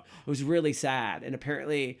poked out. It was really sad. And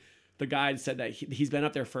apparently, the guide said that he's been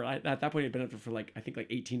up there for at that point he'd been up there for like I think like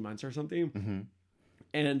 18 months or something.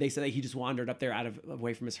 And they said that he just wandered up there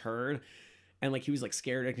away from his herd. And like he was like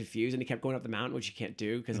scared and confused, and he kept going up the mountain, which you can't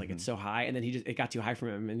do because like it's so high. And then it got too high for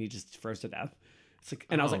him, and he just froze to death. It's like,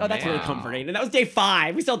 and I was like, oh, that's really man. comforting. And that was day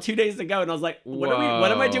 5. We still 2 days to go, and I was like, what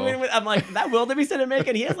am I doing with? I'm like, that wildebeest didn't make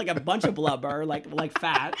it. He has like a bunch of blubber, like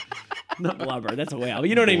fat, not blubber. That's a whale.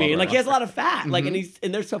 You know what I mean? Blubber. Like he has a lot of fat, like, and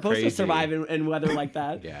they're supposed Crazy. to survive in weather like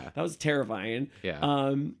that. Yeah. That was terrifying. Yeah.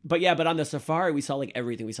 But on the safari, we saw like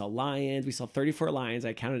everything. We saw lions. We saw 34 lions.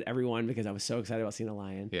 I counted every one because I was so excited about seeing a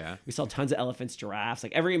lion. Yeah. We saw tons of elephants, giraffes,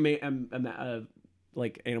 like every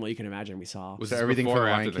like animal you can imagine. We saw. Was So this everything before from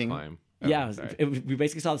or Lion after King? the climb? Yeah, Oh, sorry. we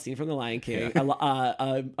basically saw the scene from The Lion King.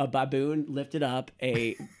 A baboon lifted up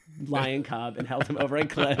a lion cub and held him over a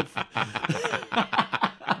cliff.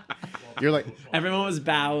 You're like, Everyone was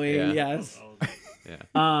bowing. Yeah. Yes.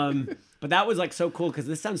 Yeah. But that was like so cool because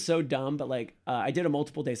this sounds so dumb, but like I did a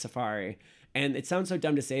multiple day safari, and it sounds so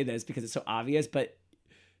dumb to say this because it's so obvious, but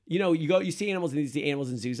you see animals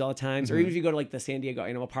in zoos all the time. Or even if you go to like the San Diego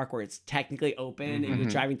Animal Park where it's technically open and you're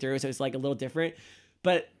driving through, so it's like a little different.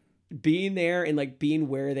 But being there and like being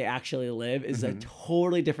where they actually live is a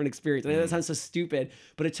totally different experience. I know that sounds so stupid,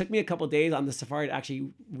 but it took me a couple of days on the safari to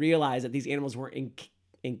actually realize that these animals weren't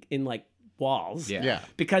in like walls. Yeah.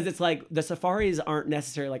 Because it's like the safaris aren't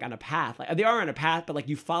necessarily like on a path. Like they are on a path, but like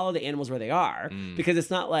you follow the animals where they are because it's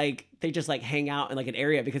not like they just like hang out in like an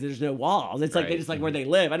area because there's no walls. It's like they just like where they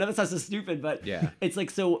live. I know that sounds so stupid, but it's like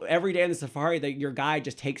so every day on the safari that your guide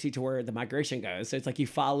just takes you to where the migration goes. So it's like you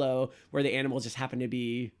follow where the animals just happen to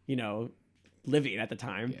be, living at the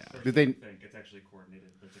time. Yeah. Did they? think it's actually coordinated.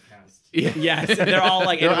 There's a cast. Yes, and they're all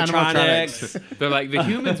like They're animatronics. They're like, the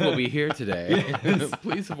humans will be here today.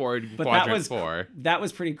 Please avoid But quadrant 4. that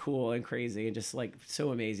was pretty cool and crazy and just like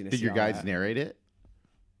so amazing to Did see. your all guides that. narrate it?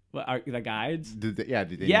 What, are the guides? Did they Yeah,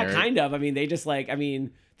 narrate? kind of. I mean, they just like, they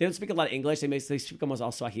don't speak a lot of English. They speak almost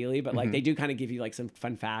all Swahili, but like they do kind of give you like some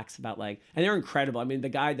fun facts about like, and they're incredible. I mean, the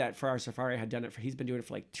guy that for our safari had done it he's been doing it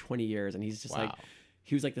for like 20 years, and he's just like,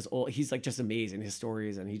 he was like this old. He's like just amazing his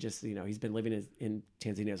stories, and he just he's been living in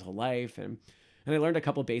Tanzania his whole life, and I learned a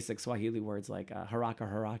couple basic Swahili words like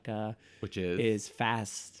haraka, Which is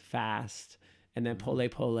fast, and then pole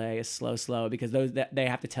is slow, because they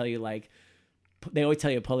have to tell you like. They always tell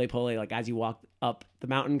you pole like as you walk up the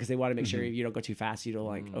mountain because they want to make sure you don't go too fast, you don't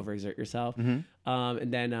like overexert yourself. And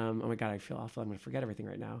then oh my god, I feel awful. I'm gonna forget everything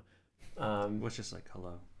right now. What's just like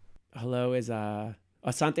hello? Hello is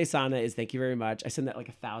Asante Sana is thank you very much. I said that like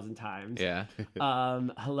 1,000 times. Yeah.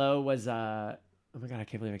 Hello was oh my god, I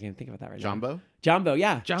can't believe I can't think about that right now. Jumbo?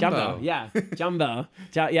 Yeah. Jumbo. Yeah. Jumbo.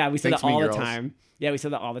 Yeah, we said Thanks, that all mean the girls. time. Yeah, we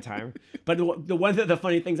said that all the time. But the one of the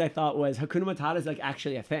funny things I thought was Hakuna Matata is like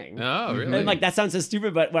actually a thing. Oh, really? And like that sounds so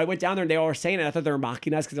stupid, but when I went down there and they all were saying it, I thought they were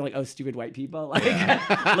mocking us because they're like, "Oh, stupid white people!" Like,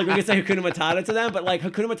 like we can say Hakuna Matata to them, but like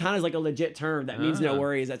Hakuna Matata is like a legit term that means no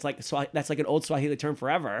worries. That's like an old Swahili term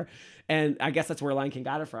forever, and I guess that's where Lion King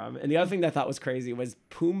got it from. And the other thing that I thought was crazy was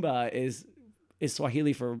Pumbaa is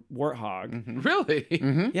Swahili for warthog. Really?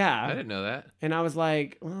 Yeah, I didn't know that. and I was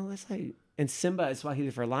like, well, that's like. And Simba is Swahili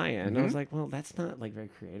for lion. And I was like, well, that's not like very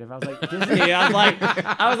creative. I was like, Disney. I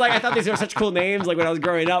was like, I thought these were such cool names like when I was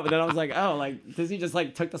growing up. And then I was like, oh, like Disney just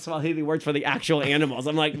like took the Swahili words for the actual animals.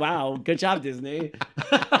 I'm like, wow, good job, Disney.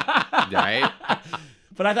 Right?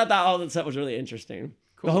 But I thought that all that stuff was really interesting.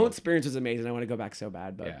 Cool. The whole experience was amazing. I want to go back so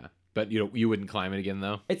bad, but Yeah. But you wouldn't climb it again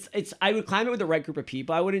though? it's I would climb it with the right group of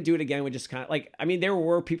people. I wouldn't do it again with just kind of like, I mean, there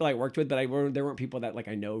were people I worked with, but there weren't people that like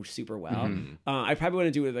I know super well. I probably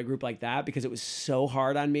wouldn't do it with a group like that because it was so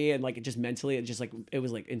hard on me and like it just mentally it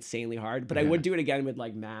was like insanely hard. But I would do it again with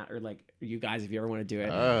like Matt or like you guys if you ever want to do it.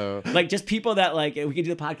 Oh. Like just people that like we could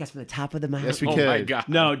do the podcast from the top of the mountain. Yes, we Oh could. my god.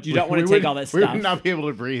 No, you don't want to take all this We stuff. would not be able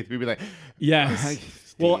to breathe. We'd be like, Yes.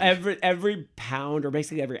 Well, Steve. every pound or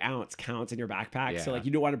basically every ounce counts in your backpack. So Yeah. like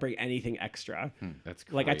you don't want to bring anything extra. That's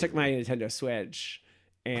crazy. Like I took my Nintendo Switch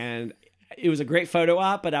and it was a great photo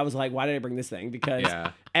op, but I was like, why did I bring this thing? Because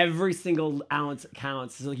every single ounce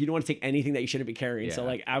counts. So like, you don't want to take anything that you shouldn't be carrying. So Yeah.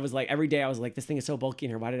 like I was like every day I was like, this thing is so bulky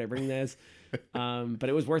in here. Why did I bring this? But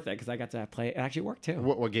it was worth it because I got to play. It actually worked too.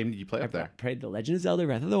 What game did you play up I there? played The Legend of Zelda: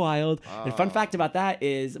 Breath of the Wild. And fun fact about that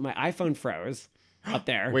is my iPhone froze up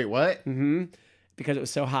there. Wait, what? Because it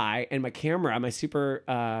was so high, and my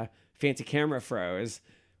super fancy camera froze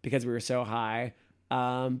because we were so high.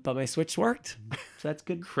 But my Switch worked, so that's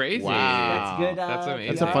good. Crazy. Wow. That's good. That's amazing.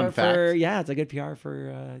 That's a PR fun fact. Yeah, it's a good PR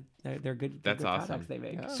for they're good. That's good awesome. products they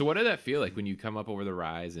make. So what did that feel like when you come up over the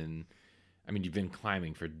rise and I mean you've been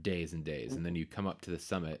climbing for days and days and then you come up to the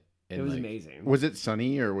summit and It was like, amazing. Was it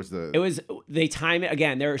sunny or was the? It was. They time it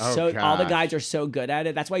again. They're Oh, so all the gosh. guides are so good at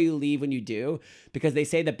it. That's why you leave when you do, because they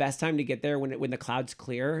say the best time to get there when the clouds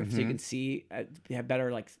clear, so you can see have better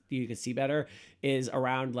like you can see better, is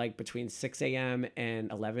around like between 6 a.m. and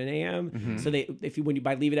 11 a.m. So when you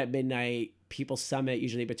leave it at midnight, people summit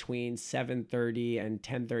usually between 7:30 and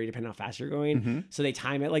 10:30, depending on how fast you're going. So they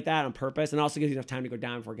time it like that on purpose, and also gives you enough time to go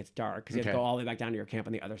down before it gets dark because you have to Okay. go all the way back down to your camp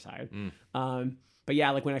on the other side. But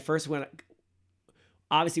yeah, like when I first went.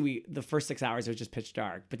 Obviously, the first 6 hours it was just pitch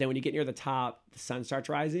dark, but then when you get near the top, the sun starts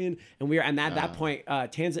rising, and at that point,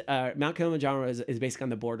 Mount Kilimanjaro is basically on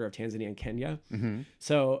the border of Tanzania and Kenya.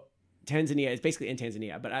 So Tanzania is basically in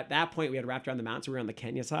Tanzania, but at that point we had wrapped around the mountain, so we were on the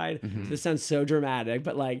Kenya side. So this sounds so dramatic,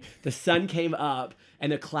 but like the sun came up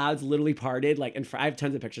and the clouds literally parted. Like, and I have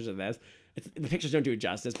tons of pictures of this. the pictures don't do it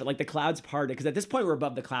justice, but like the clouds parted because at this point we're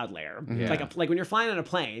above the cloud layer. Yeah. Like when you're flying on a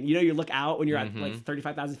plane, you know, you look out when you're at like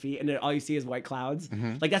 35,000 feet and then all you see is white clouds.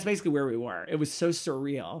 Like that's basically where we were. It was so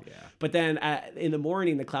surreal. Yeah. But then in the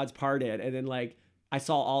morning the clouds parted and then like I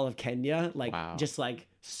saw all of Kenya like just like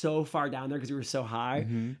so far down there because we were so high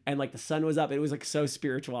and like the sun was up. It was like so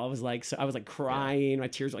spiritual. I was like crying. My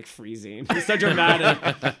tears were like freezing. It was so dramatic.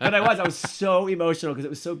 But I was so emotional because it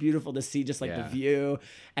was so beautiful to see just like the view.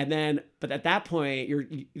 And then, but at that point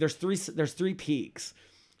there's three peaks.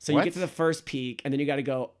 So you get to the first peak and then you got to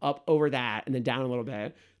go up over that and then down a little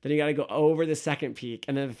bit. Then you got to go over the second peak.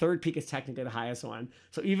 And then the third peak is technically the highest one.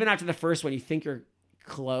 So even after the first one, you think you're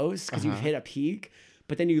close because you've hit a peak.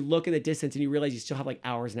 But then you look in the distance and you realize you still have like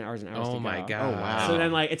hours and hours and hours to go. Oh my God. Oh, wow. So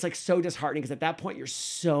then like it's like so disheartening because at that point you're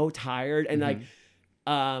so tired and like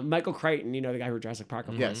Michael Crichton, you know, the guy who wrote Jurassic Park,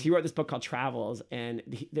 of course, he wrote this book called Travels, and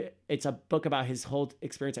it's a book about his whole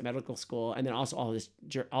experience at medical school and then also all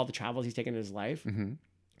the travels he's taken in his life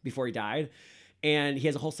before he died. And he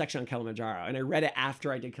has a whole section on Kilimanjaro. And I read it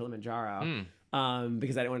after I did Kilimanjaro.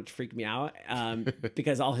 Because I didn't want it to freak me out.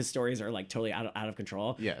 Because all his stories are like totally out of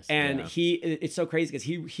control. Yes. And it's so crazy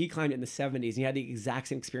because he climbed it in the 70s and he had the exact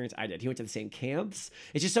same experience I did. He went to the same camps.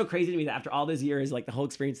 It's just so crazy to me that after all those years, like the whole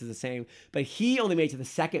experience is the same. But he only made it to the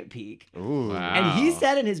second peak. Ooh. Wow. And he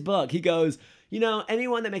said in his book, he goes, you know,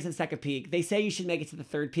 anyone that makes it to the second peak, they say you should make it to the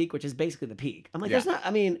third peak, which is basically the peak. I'm like, there's not, I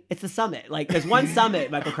mean, it's the summit. Like, there's one summit,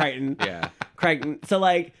 Michael Crichton. Yeah. Crichton. So,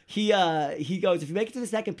 like, he goes, if you make it to the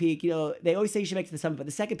second peak, you know, they always say you should make it to the summit, but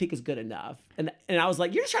the second peak is good enough. And I was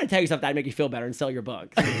like, you're just trying to tell yourself that to make you feel better and sell your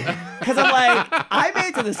book. Because I'm like, I made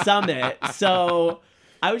it to the summit, so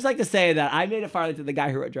I would just like to say that I made it farther than the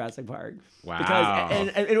guy who wrote Jurassic Park. Wow. Because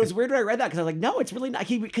and it was weird when I read that because I was like, no, it's really not.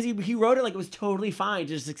 Because he wrote it like it was totally fine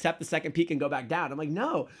to just accept the second peak and go back down. I'm like,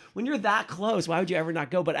 no, when you're that close, why would you ever not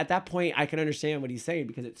go? But at that point, I can understand what he's saying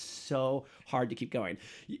because it's so hard to keep going.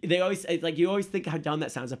 They always like you always think how dumb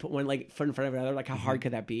that sounds. To put one like foot in front of another, like how hard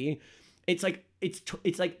could that be? It's like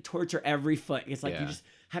it's like torture every foot. It's like you just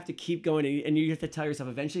have to keep going and you have to tell yourself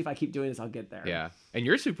eventually if I keep doing this I'll get there. Yeah. And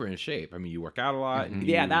you're super in shape. I mean, you work out a lot.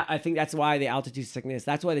 And I think that's why the altitude sickness,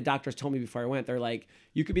 that's why the doctors told me before I went, they're like,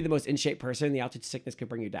 you could be the most in shape person, the altitude sickness could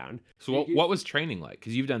bring you down. So what was training like?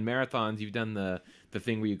 Because you've done marathons, you've done the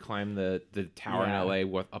thing where you climb the tower in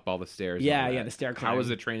LA up all the stairs. Yeah, the stair climb. How was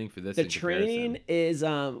the training for this? The training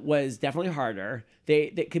was definitely harder.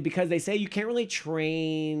 They could, because they say you can't really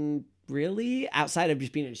train really outside of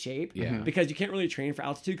just being in shape, because you can't really train for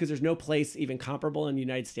altitude because there's no place even comparable in the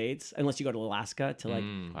United States unless you go to Alaska to like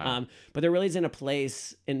but there really isn't a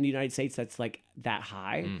place in the United States that's like that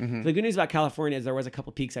high. The good news about California is there was a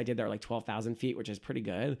couple peaks I did that were like 12,000 feet, which is pretty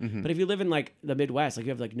good. But if you live in like the Midwest, like you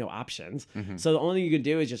have like no options, so the only thing you can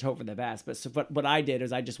do is just hope for the best. But what I did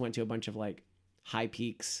is I just went to a bunch of like high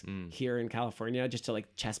peaks here in California just to like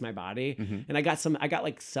test my body, and I got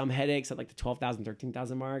like some headaches at like the 12,000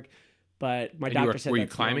 13,000 mark. But my doctor said, were you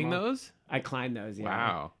climbing those? I climbed those,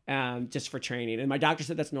 yeah. Wow. Just for training. And my doctor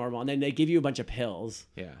said that's normal. And then they give you a bunch of pills.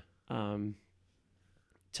 Yeah.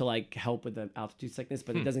 To like help with the altitude sickness,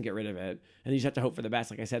 but it doesn't get rid of it. And you just have to hope for the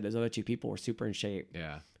best. Like I said, those other two people were super in shape.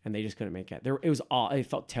 Yeah. And they just couldn't make it. It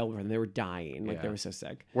felt terrible for them. They were dying. Like they were so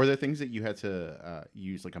sick. Were there things that you had to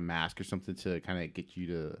use like a mask or something to kind of get you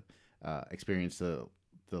to experience the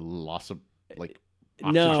loss of like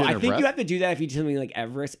No, I think breath? you have to do that if you do something like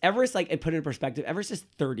Everest. Everest, like, put it in perspective, Everest is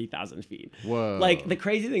 30,000 feet. Whoa. Like, the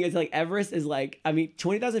crazy thing is, like, Everest is, like, I mean,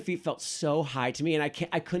 20,000 feet felt so high to me, and I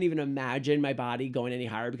couldn't even imagine my body going any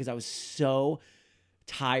higher because I was so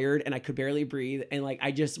tired and I could barely breathe. And, like,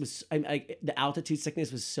 the altitude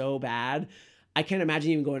sickness was so bad. I can't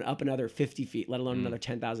imagine even going up another 50 feet, let alone another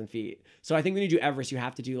 10,000 feet. So I think when you do Everest, you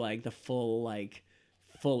have to do, like, the full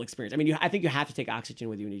experience. I mean, I think you have to take oxygen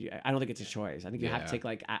with you when you do. I don't think it's a choice. I think you have to take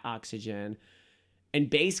like oxygen.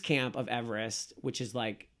 And base camp of Everest, which is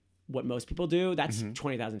like what most people do, that's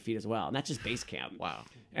 20,000 feet as well, and that's just base camp. Wow.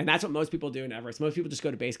 And that's what most people do in Everest. Most people just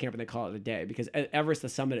go to base camp and they call it a day because Everest, the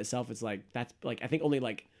summit itself, is like that's like I think only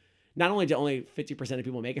like. Not only do only 50% of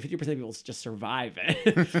people make it, 50% of people just survive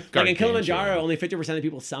it. Like in Kilimanjaro, only 50% of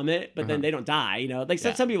people summit, but then they don't die. You know, like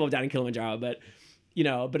some people have died in Kilimanjaro, but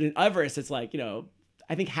but in Everest, it's like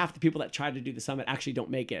I think half the people that try to do the summit actually don't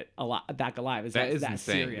make it back alive. That is that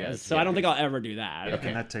insane. serious? So I don't think I'll ever do that. Yeah,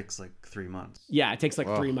 and that takes like 3 months. Yeah, it takes like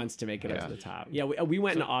 3 months to make it up to the top. Yeah, we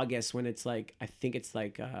went in August when it's like I think it's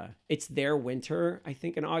like it's their winter I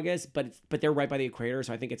think in August, but they're right by the equator,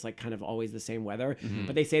 so I think it's like kind of always the same weather.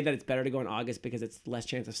 But they say that it's better to go in August because it's less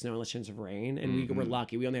chance of snow, less chance of rain, and we were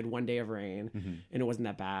lucky. We only had 1 day of rain, and it wasn't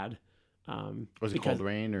that bad. Was it cold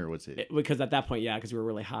rain or was it? Because at that point, yeah, because we were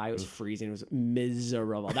really high, it was freezing. It was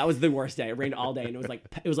miserable. That was the worst day. It rained all day, and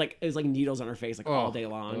it was like needles on our face all day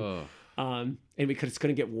long. And we just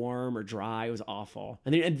couldn't get warm or dry. It was awful.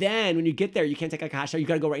 And then when you get there, you can't take a hot shower. You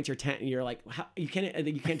got to go right into your tent, and you're like, you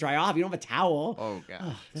can't dry off. You don't have a towel. Oh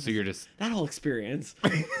god. So you're just that whole experience.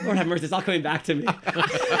 Lord have mercy, it's all coming back to me.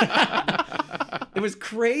 It was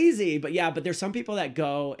crazy, but there's some people that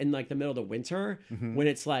go in like the middle of the winter when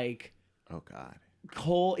it's like, oh god,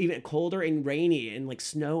 cold, even colder and rainy and like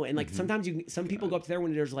snow, and like sometimes some people go up there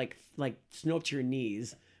when there's like snow up to your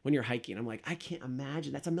knees when you're hiking. I'm like, I can't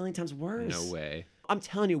imagine. That's a million times worse. no way. I'm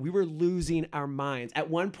telling you, we were losing our minds at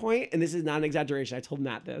one point, and this is not an exaggeration. I told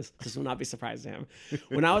Matt this will not be surprised to him.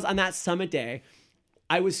 When I was on that summit day,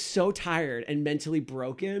 I was so tired and mentally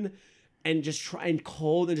broken and just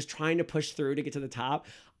cold and just trying to push through to get to the top.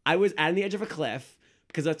 I was at the edge of a cliff,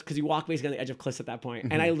 because you walk basically on the edge of cliffs at that point.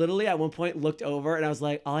 And I literally at one point looked over and I was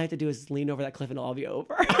like, all I have to do is lean over that cliff and it'll all be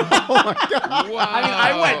over. oh my god. Wow. I mean,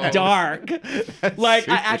 I went dark. Like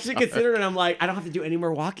I super actually considered it. I'm like, I don't have to do any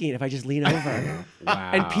more walking if I just lean over.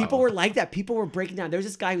 Wow. And people were like that. People were breaking down. There's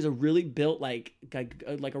this guy who's a really built, like a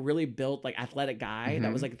really built, like athletic guy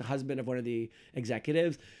that was like the husband of one of the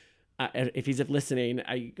executives. If he's listening,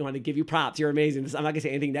 I want to give you props. You're amazing. I'm not gonna say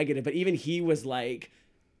anything negative, but even he was like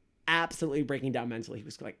absolutely breaking down mentally. He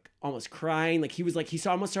was like almost crying. Like he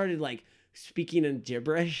almost started like speaking in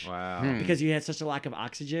gibberish. Wow. Because he had such a lack of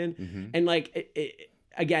oxygen. And like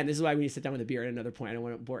again, this is why we need to sit down with a beer at another point. I don't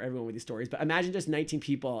want to bore everyone with these stories, but imagine just 19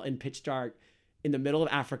 people in pitch dark in the middle of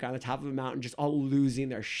Africa on the top of a mountain, just all losing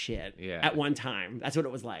their shit at one time. That's what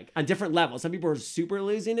it was like on different levels. Some people were super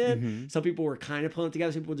losing it. Some people were kind of pulling it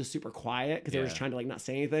together. Some people were just super quiet because they were just trying to like not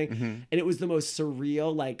say anything. And it was the most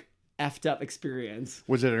surreal, like effed up experience.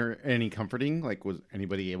 Was it any comforting? Like, was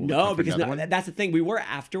anybody able to No, comfort because the other one? that's the thing. We were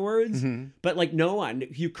afterwards, but like no one,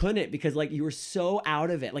 you couldn't, because like you were so out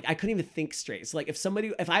of it. Like I couldn't even think straight. So like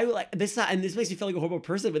if I like this, and this makes me feel like a horrible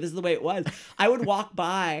person, but this is the way it was. I would walk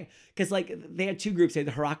by, because like they had two groups. They had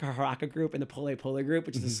the Haraka group and the Pole group,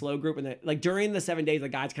 which is the slow group. And like during the 7 days, the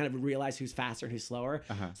guys kind of realized who's faster and who's slower.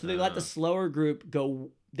 So they let the slower group go.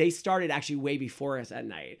 They started actually way before us at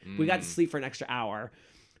night. We got to sleep for an extra hour,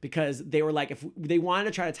 because they were like, if they wanted to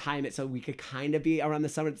try to time it so we could kind of be around the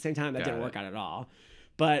summit at the same time. That didn't work out at all.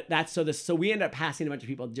 But that's so we ended up passing a bunch of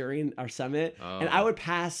people during our summit. And I would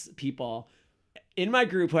pass people in my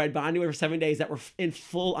group who I'd bonded with for 7 days that were in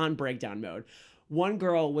full on breakdown mode. One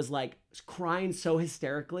girl was like crying so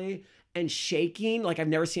hysterically and shaking like I've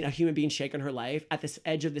never seen a human being shake in her life at this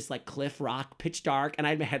edge of this like cliff rock, pitch dark. And I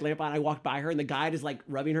had my headlamp on. I walked by her and the guide is like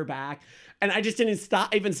rubbing her back. And I just didn't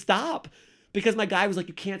stop. Because my guy was like,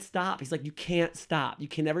 you can't stop. He's like, you can't stop. You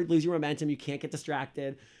can never lose your momentum. You can't get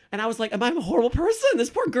distracted. And I was like, am I a horrible person? This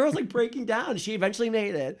poor girl's like breaking down. She eventually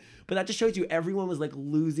made it. But that just shows you everyone was like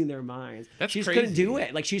losing their minds. That's she just crazy. couldn't do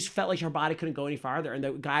it. Like she just felt like her body couldn't go any farther. And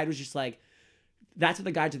the guide was just like, that's what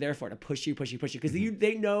the guides are there for, to push you. Because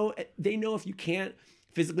they know if you can't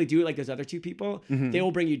physically do it like those other two people, they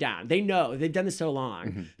will bring you down. They know. They've done this so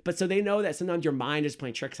long. But so they know that sometimes your mind is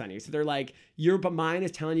playing tricks on you. So they're like, your mind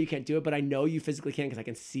is telling you can't do it, but I know you physically can because I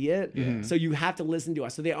can see it. So you have to listen to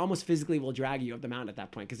us. So they almost physically will drag you up the mountain at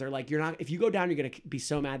that point, because they're like, if you go down, you're going to be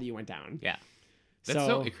so mad that you went down. Yeah. That's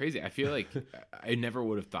so crazy. I feel like I never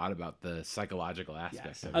would have thought about the psychological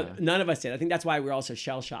aspect of it. None of us did. I think that's why we're all so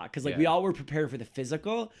shell shocked, because like we all were prepared for the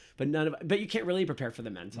physical, but you can't really prepare for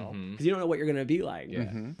the mental, because you don't know what you're going to be like.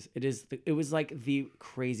 It was like the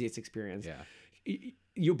craziest experience.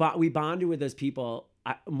 We bonded with those people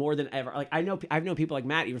more than ever. Like I've known people like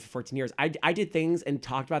Matt even for 14 years. I did things and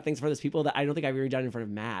talked about things for those people that I don't think I've ever done in front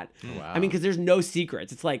of Matt. Wow. I mean, because there's no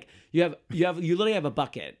secrets. It's like you literally have a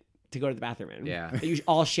bucket to go to the bathroom in. That you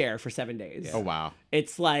all share for 7 days. Oh wow.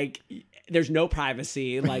 It's like there's no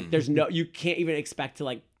privacy. Like you can't even expect to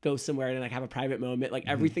like go somewhere and like have a private moment. Like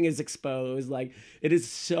everything is exposed. Like it is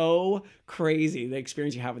so crazy, the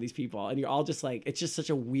experience you have with these people, and you're all just like, it's just such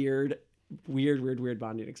a weird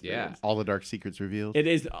bonding experience. All the dark secrets revealed. It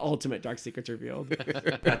is the ultimate dark secrets revealed.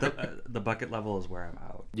 At the bucket level is where I'm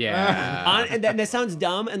out. And that sounds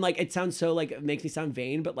dumb, and like it sounds so like, it makes me sound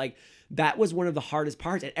vain, but like that was one of the hardest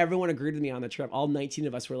parts, and everyone agreed with me on the trip. All 19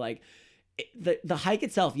 of us were like, the hike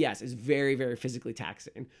itself, yes, is very, very physically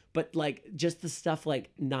taxing, but like just the stuff like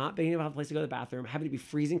not being able to have a place to go to the bathroom, having to be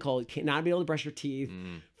freezing cold, not be able to brush your teeth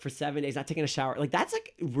for 7 days, not taking a shower, like that's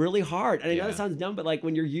like really hard. And I know that sounds dumb, but like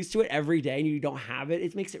when you're used to it every day and you don't have it,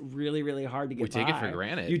 it makes it really, really hard to get by. We take it for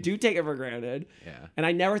granted. You do take it for granted. And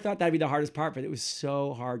I never thought that'd be the hardest part, but it was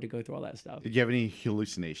so hard to go through all that stuff. Did you have any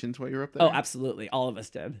hallucinations while you were up there? Oh, absolutely. All of us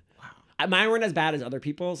did. Wow. Mine weren't as bad as other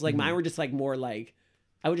people's. Like mine were just like more like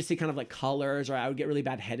I would just see kind of like colors, or I would get really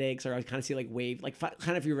bad headaches, or I would kind of see like wave, like kind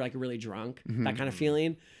of if you were like really drunk, that kind of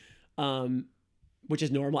feeling, which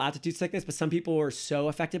is normal altitude sickness. But some people were so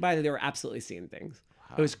affected by it that they were absolutely seeing things.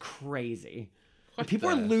 It was crazy. And people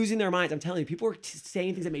were losing their minds. I'm telling you, people were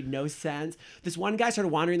saying things that made no sense. This one guy started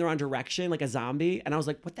wandering the wrong direction like a zombie, and I was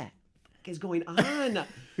like, "What the heck is going on?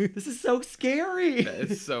 This is so scary."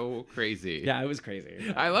 It's so crazy. Yeah, it was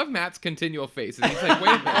crazy. I love Matt's continual faces. He's like,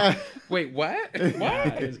 wait, what? What?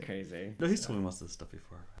 Yeah, it was crazy. No, he's told me most of this stuff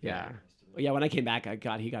before. Yeah. Yeah, when I came back, he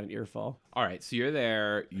got an earful. All right, so you're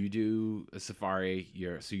there. You do a safari.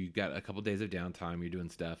 So you got a couple days of downtime. You're doing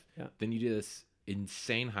stuff. Yeah. Then you do this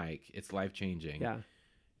insane hike. It's life changing. Yeah.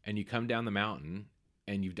 And you come down the mountain,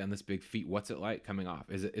 and you've done this big feat. What's it like coming off?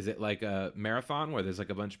 Is it like a marathon where there's like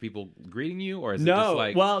a bunch of people greeting you, or is it just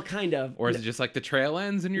like well, kind of, or is it just like the trail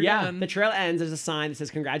ends and you're yeah, done? the trail ends. There's a sign that says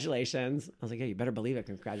 "Congratulations." I was like, "Yeah, you better believe it,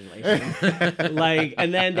 congratulations!" Like,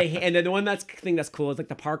 and then the one thing that's cool is like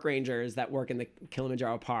the park rangers that work in the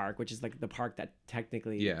Kilimanjaro Park, which is like the park that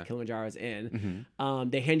technically Kilimanjaro is in.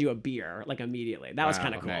 They hand you a beer like immediately. That was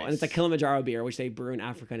kind of cool, nice. and it's a Kilimanjaro beer, which they brew in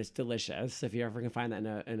Africa, and it's delicious. If you ever can find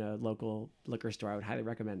that in a local liquor store, I would highly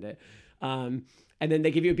recommend it. And then they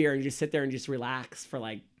give you a beer and you just sit there and just relax for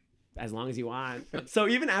like as long as you want. So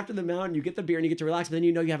even after the mountain, you get the beer and you get to relax, but then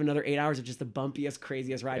you know you have another 8 hours of just the bumpiest,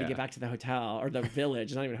 craziest ride to get back to the hotel or the village.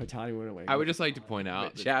 It's not even a hotel anymore. I would just like to point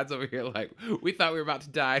out, Chad's over here like, we thought we were about to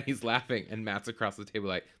die, and he's laughing, and Matt's across the table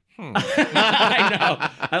like, I know.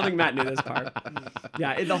 I don't think Matt knew this part.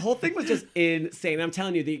 Yeah, the whole thing was just insane. I'm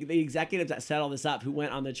telling you, the executives that set all this up, who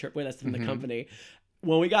went on the trip with us from the company,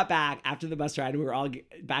 when we got back after the bus ride, we were all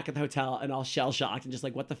back at the hotel and all shell shocked and just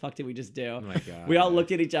like, what the fuck did we just do? oh my God. We all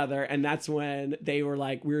looked at each other, and that's when they were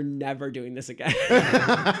like, we're never doing this again.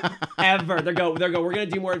 Ever. They go, we're going to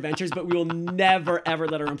do more adventures, but we will never, ever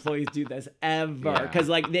let our employees do this ever. Yeah. Because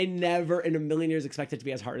like they never in a million years expected it to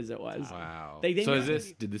be as hard as it was. Wow. They So never-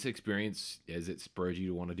 did this experience, has it spurred you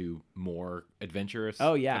to want to do more adventurous?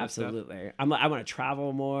 Oh yeah, kind of stuff? absolutely. I want to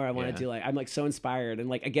travel more. I want to Yeah. do like, I'm like so inspired. And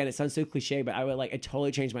like, again, it sounds so cliche, but I would like, it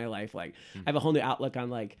totally changed my life. Like I have a whole new outlook on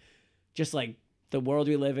like, just like the world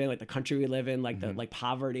we live in, like the country we live in, like the like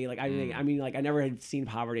poverty. Like I mean, like I never had seen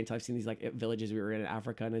poverty until I've seen these like villages we were in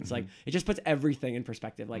Africa, and it's like it just puts everything in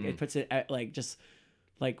perspective. Like it puts it at, like just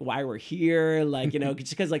like why we're here, like, you know,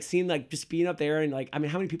 just because like seeing like just being up there and like, I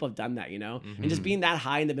mean, how many people have done that, you know, and just being that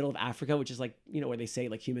high in the middle of Africa, which is like, you know, where they say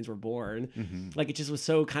like humans were born, like it just was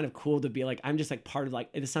so kind of cool to be like, I'm just like part of like,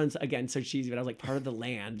 it sounds again so cheesy, but I was like part of the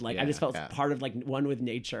land. Like I just felt part of like one with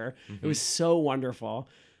nature. It was so wonderful.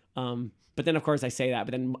 But then, of course, I say that.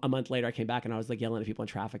 But then a month later, I came back and I was like yelling at people in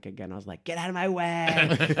traffic again. I was like, "Get out of my way!"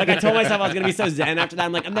 Like I told myself I was gonna be so zen after that.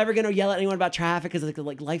 I'm like, I'm never gonna yell at anyone about traffic because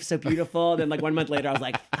like life's so beautiful. Then like 1 month later, I was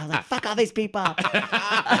like, "Fuck all these people."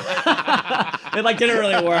 It like didn't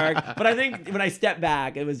really work. But I think when I stepped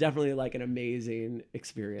back, it was definitely like an amazing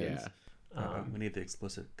experience. Yeah. We need the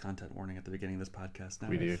explicit content warning at the beginning of this podcast now.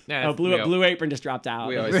 We do. Yeah, Oh, Blue Apron just dropped out.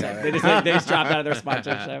 we always say they just dropped out of their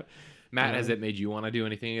sponsorship. Matt, has it made you want to do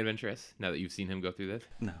anything adventurous now that you've seen him go through this?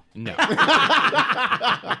 No. No.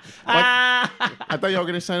 I thought y'all were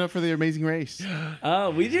going to sign up for the Amazing Race. Oh,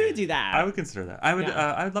 we didn't do that. I would consider that. I would.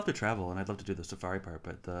 Yeah. I would love to travel, and I'd love to do the safari part,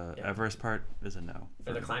 but the Everest part is a no.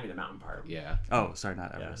 For the climbing the mountain part. Yeah. Oh, sorry,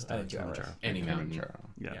 not Everest. I did Kilimanjaro. Everest. Any mountain.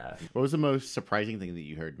 Yeah. What was the most surprising thing that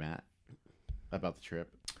you heard, Matt, about the trip?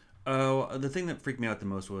 Oh, the thing that freaked me out the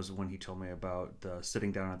most was when he told me about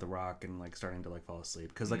sitting down at the rock and like starting to like fall asleep,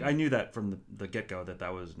 because like I knew that from the get go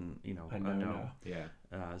that was, you know, a no. Yeah.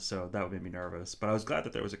 So that would make me nervous, but I was glad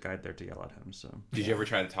that there was a guide there to yell at him. So Did you ever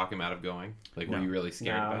try to talk him out of going? Like, were No. you really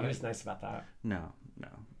scared No, about he it? was nice about that. no,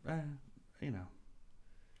 you know,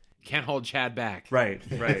 Can't hold Chad back. right.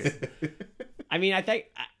 I mean, I think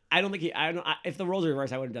I don't think he. I don't. If the roles were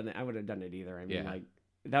reversed, I would have done it. I would have done it either. I mean, Yeah. like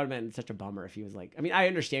that would have been such a bummer if he was like. I mean, I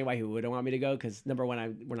understand why he wouldn't want me to go because number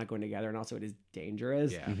one, we're not going together, and also it is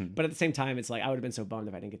dangerous. Yeah. But at the same time, it's like I would have been so bummed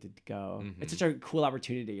if I didn't get to go. It's such a cool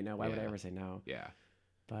opportunity, you know. Why would I Yeah. ever say no? Yeah.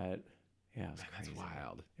 But yeah, it was That's crazy.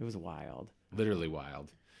 wild. It was wild. Literally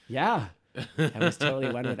wild. Yeah, I was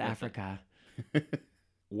totally one with Africa.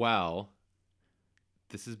 Well,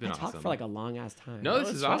 this has been I awesome. talked for like a long ass time. No, this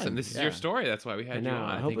it's is awesome. fun. This is Yeah. your story. That's why we had I you know. on.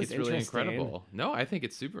 I I hope think it's it's really interesting. incredible. No, I think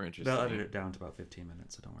it's super interesting. They'll edit it down to about 15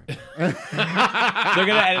 minutes, so don't worry. They're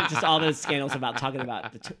gonna edit just all those scandals about talking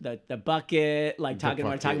about the bucket, like talking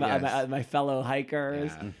bucket, about yes. my fellow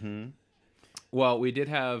hikers. Yeah. Well, we did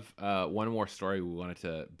have one more story we wanted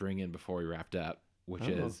to bring in before we wrapped up, which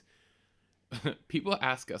is people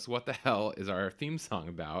ask us what the hell is our theme song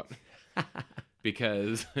about.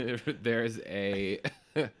 because there's a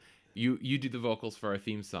you do the vocals for our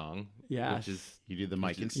theme song, Yes. which is You do the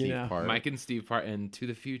Mike and You Steve know. part. Mike and Steve part and To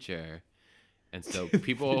the Future. And so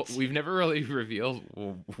people, we've never really revealed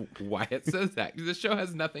why it says that. 'Cause this show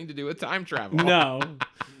has nothing to do with time travel. No.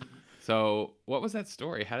 So what was that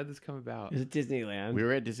story? How did this come about? It was Disneyland. We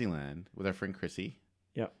were at Disneyland with our friend Chrissy.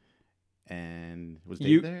 Yep. And was Dave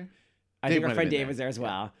You- there? I Dave think might our have friend been Dave there. was there as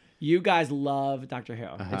well. You guys love Doctor Who,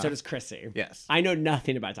 and so Uh-huh. does Chrissy. Yes. I know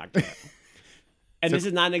nothing about Doctor Who. And So- this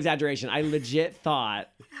is not an exaggeration. I legit thought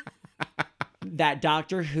that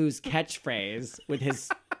Doctor Who's catchphrase with his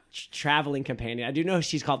traveling companion, I do know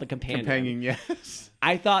she's called the Companion, yes.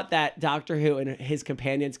 I thought that Doctor Who and his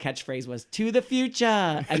companion's catchphrase was "To the future,"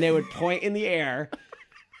 and they would point in the air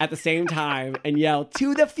at the same time and yell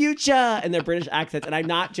 "To the future" in their British accents. And I'm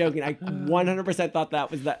not joking. I 100% thought that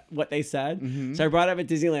was what they said. Mm-hmm. So I brought it up at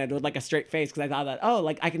Disneyland with like a straight face because I thought that, oh,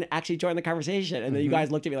 like I can actually join the conversation. And then you Mm-hmm. guys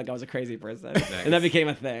looked at me like I was a crazy person, and that became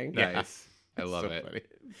a thing. Nice. I love So it. funny.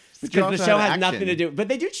 But you Because also the show had has nothing action. to do, but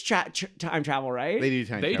they do time travel, right? They do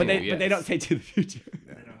time They travel. but do, they yes. don't say "To the future."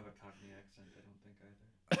 I don't have a Cockney accent.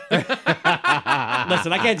 I don't think either.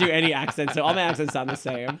 Listen, I can't do any accent, so all my accents sound the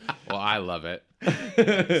same. Well, I love it.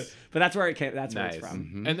 But that's where it came. That's where Nice. it's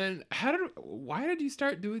from. And then why did you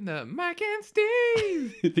start doing the Mike and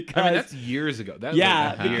Steve? Because I mean, that's years ago. That was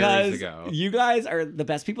yeah, like years because ago. you guys are the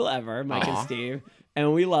best people ever, Mike Aw. and Steve,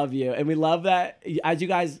 and we love you, and we love that. As you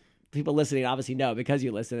guys, people listening, obviously know because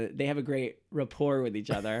you listen, they have a great rapport with each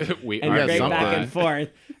other, We and are they're great something. back and forth,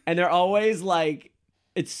 and they're always like.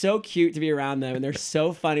 It's so cute to be around them, and they're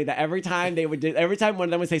so funny that every time one of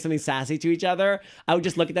them would say something sassy to each other, I would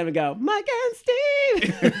just look at them and go, "Mike and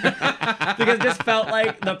Steve," because it just felt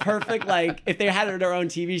like the perfect, like if they had their own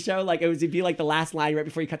TV show, like it would be like the last line right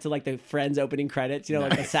before you cut to like the Friends opening credits, you know,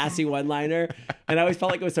 like the sassy one-liner, and I always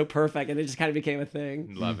felt like it was so perfect, and it just kind of became a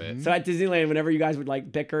thing. Love it. So at Disneyland, whenever you guys would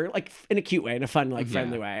like bicker, like in a cute way, in a fun, like Yeah.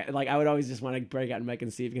 friendly way, like I would always just want to break out and Mike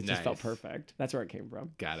and Steve because it just felt Nice. perfect. That's where it came from.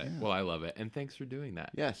 Got it. Well, I love it. And thanks for doing that.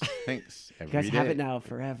 Yes, thanks. You guys Every have day. it now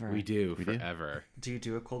forever. We do We do. forever. Do you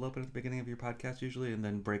do a cold open at the beginning of your podcast usually, and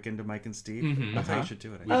then break into Mike and Steve? Mhm. That's how Uh-huh. you should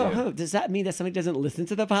do it. Oh, do. huh. Does that mean that somebody doesn't listen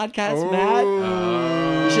to the podcast, Oh. Matt?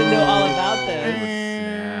 Oh, You should know all about this.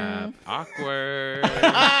 snap. Awkward.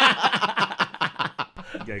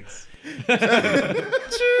 Yikes!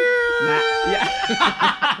 Matt, yeah.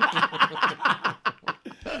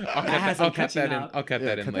 has some I'll cut that catching in. up. I'll cut Yeah,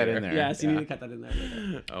 that in cut that later. in there. Yes, you Yeah. need to cut that in there.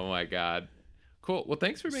 Later. Oh my god. Cool. Well,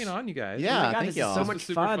 thanks for being on, you guys. Yeah. Oh my God, thank this is y'all. so This much was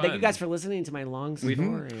super fun. Thank you fun. guys for listening to my long story. Well,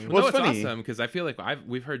 Well, it's no, it's funny. awesome because I feel like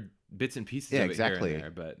we've heard bits and pieces Yeah, of it exactly. here and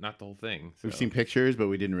there, but not the whole thing. We've so. seen pictures, but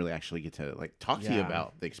we didn't really actually get to like talk to you Yeah.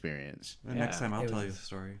 about the experience. And next Yeah. time I'll It tell you was- the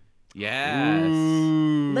story. Yes.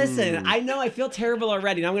 Listen, I know I feel terrible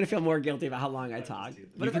already, and I'm going to feel more guilty about how long I talked. But You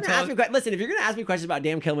if can you're tell going to ask me, listen, if you're going to ask me questions about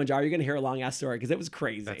damn Kilimanjaro, you're going to hear a long ass story because it was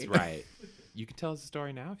crazy. That's right. You can tell us a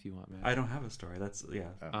story now if you want, Matt. I don't have a story. That's yeah.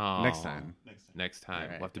 Oh. Next time. Next time. All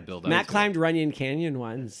right. We'll have to build up. Matt to it. climbed Runyon Canyon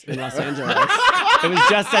once in Los Angeles. It was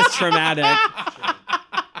just as traumatic.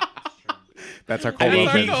 That's our I cold mean,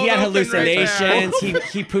 open. he Cold had open right there. hallucinations.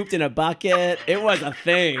 He pooped in a bucket. It was a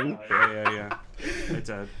thing. Yeah. I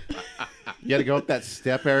did. You had to go up that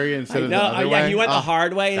step area instead I of know. the other way. Yeah, he went the Oh,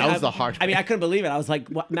 hard way. That and was the hard I mean, way. I couldn't believe it. I was like,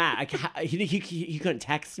 "What, Matt? He couldn't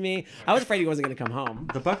text me. I was afraid he wasn't going to come home."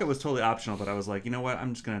 The bucket was totally optional, but I was like, you know what?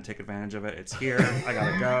 I'm just gonna take advantage of it. It's here. I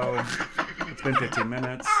gotta go. It's been 15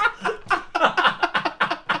 minutes.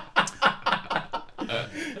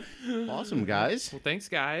 Awesome, guys. Well, thanks,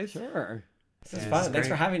 guys. Sure. This is Yeah, fun. this is Thanks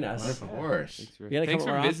for great. having us. Of course. gotta Thanks come for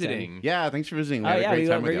more often. visiting. Yeah, thanks for visiting. We Oh had a yeah, great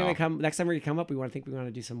time with we're gonna y'all. come next time we come up. We want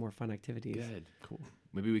to do some more fun activities. Good. Cool.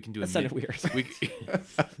 Maybe we can do That a sounded weird.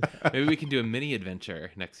 maybe we can do a mini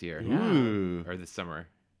adventure next year Yeah. Ooh. or this summer.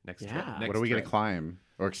 Next Yeah. trip. What Next What are we going to trip. climb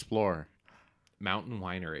or explore? Mountain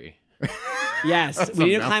Winery. Yes, That's we a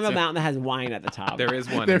need to climb a mountain. mountain that has wine at the top. There is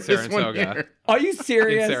one There in is one Saratoga. here. Are you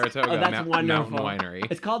serious? In Saratoga, Oh, that's Mountain wonderful.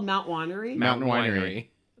 Winery. It's called Mount Winery. Mountain Winery.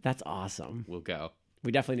 That's awesome. We'll go.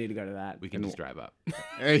 We definitely need to go to that. We can just drive up.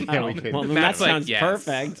 Yeah, Oh, we could. well, then Matt's that sounds yes.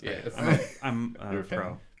 perfect. Yes. I'm You're a fan.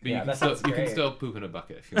 pro. But Yeah, you, that can still, sounds you can great. still poop in a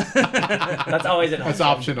bucket if you want. That's always an That's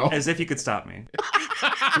option. optional. As if you could stop me.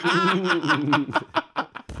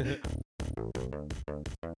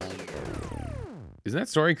 Isn't that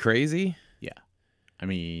story crazy? I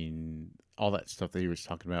mean, all that stuff that he was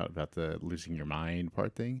talking about the losing your mind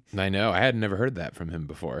part thing. I know. I had never heard that from him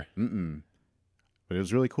before. Mm-mm. But it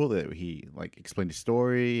was really cool that he like explained his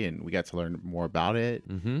story and we got to learn more about it.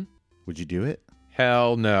 Mm-hmm. Would you do it?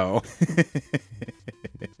 Hell no.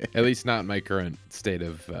 At least not in my current state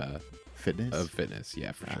of Fitness? fitness.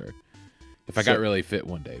 Yeah, for sure. If I got really fit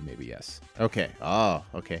one day, maybe yes. Okay. Oh,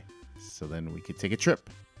 okay. So then we could take a trip.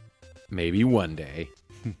 Maybe one day.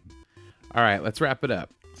 All right, let's wrap it up.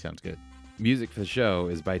 Sounds good. Music for the show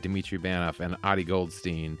is by Dmitry Banoff and Adi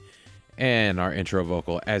Goldstein. And our intro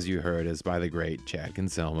vocal, as you heard, is by the great Chad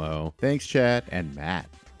Conselmo. Thanks, Chad and Matt.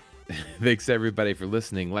 Thanks, everybody, for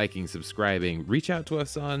listening, liking, subscribing. Reach out to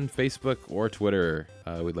us on Facebook or Twitter.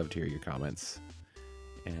 We'd love to hear your comments.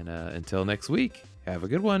 And until next week, have a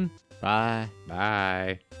good one. Bye.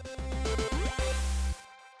 Bye.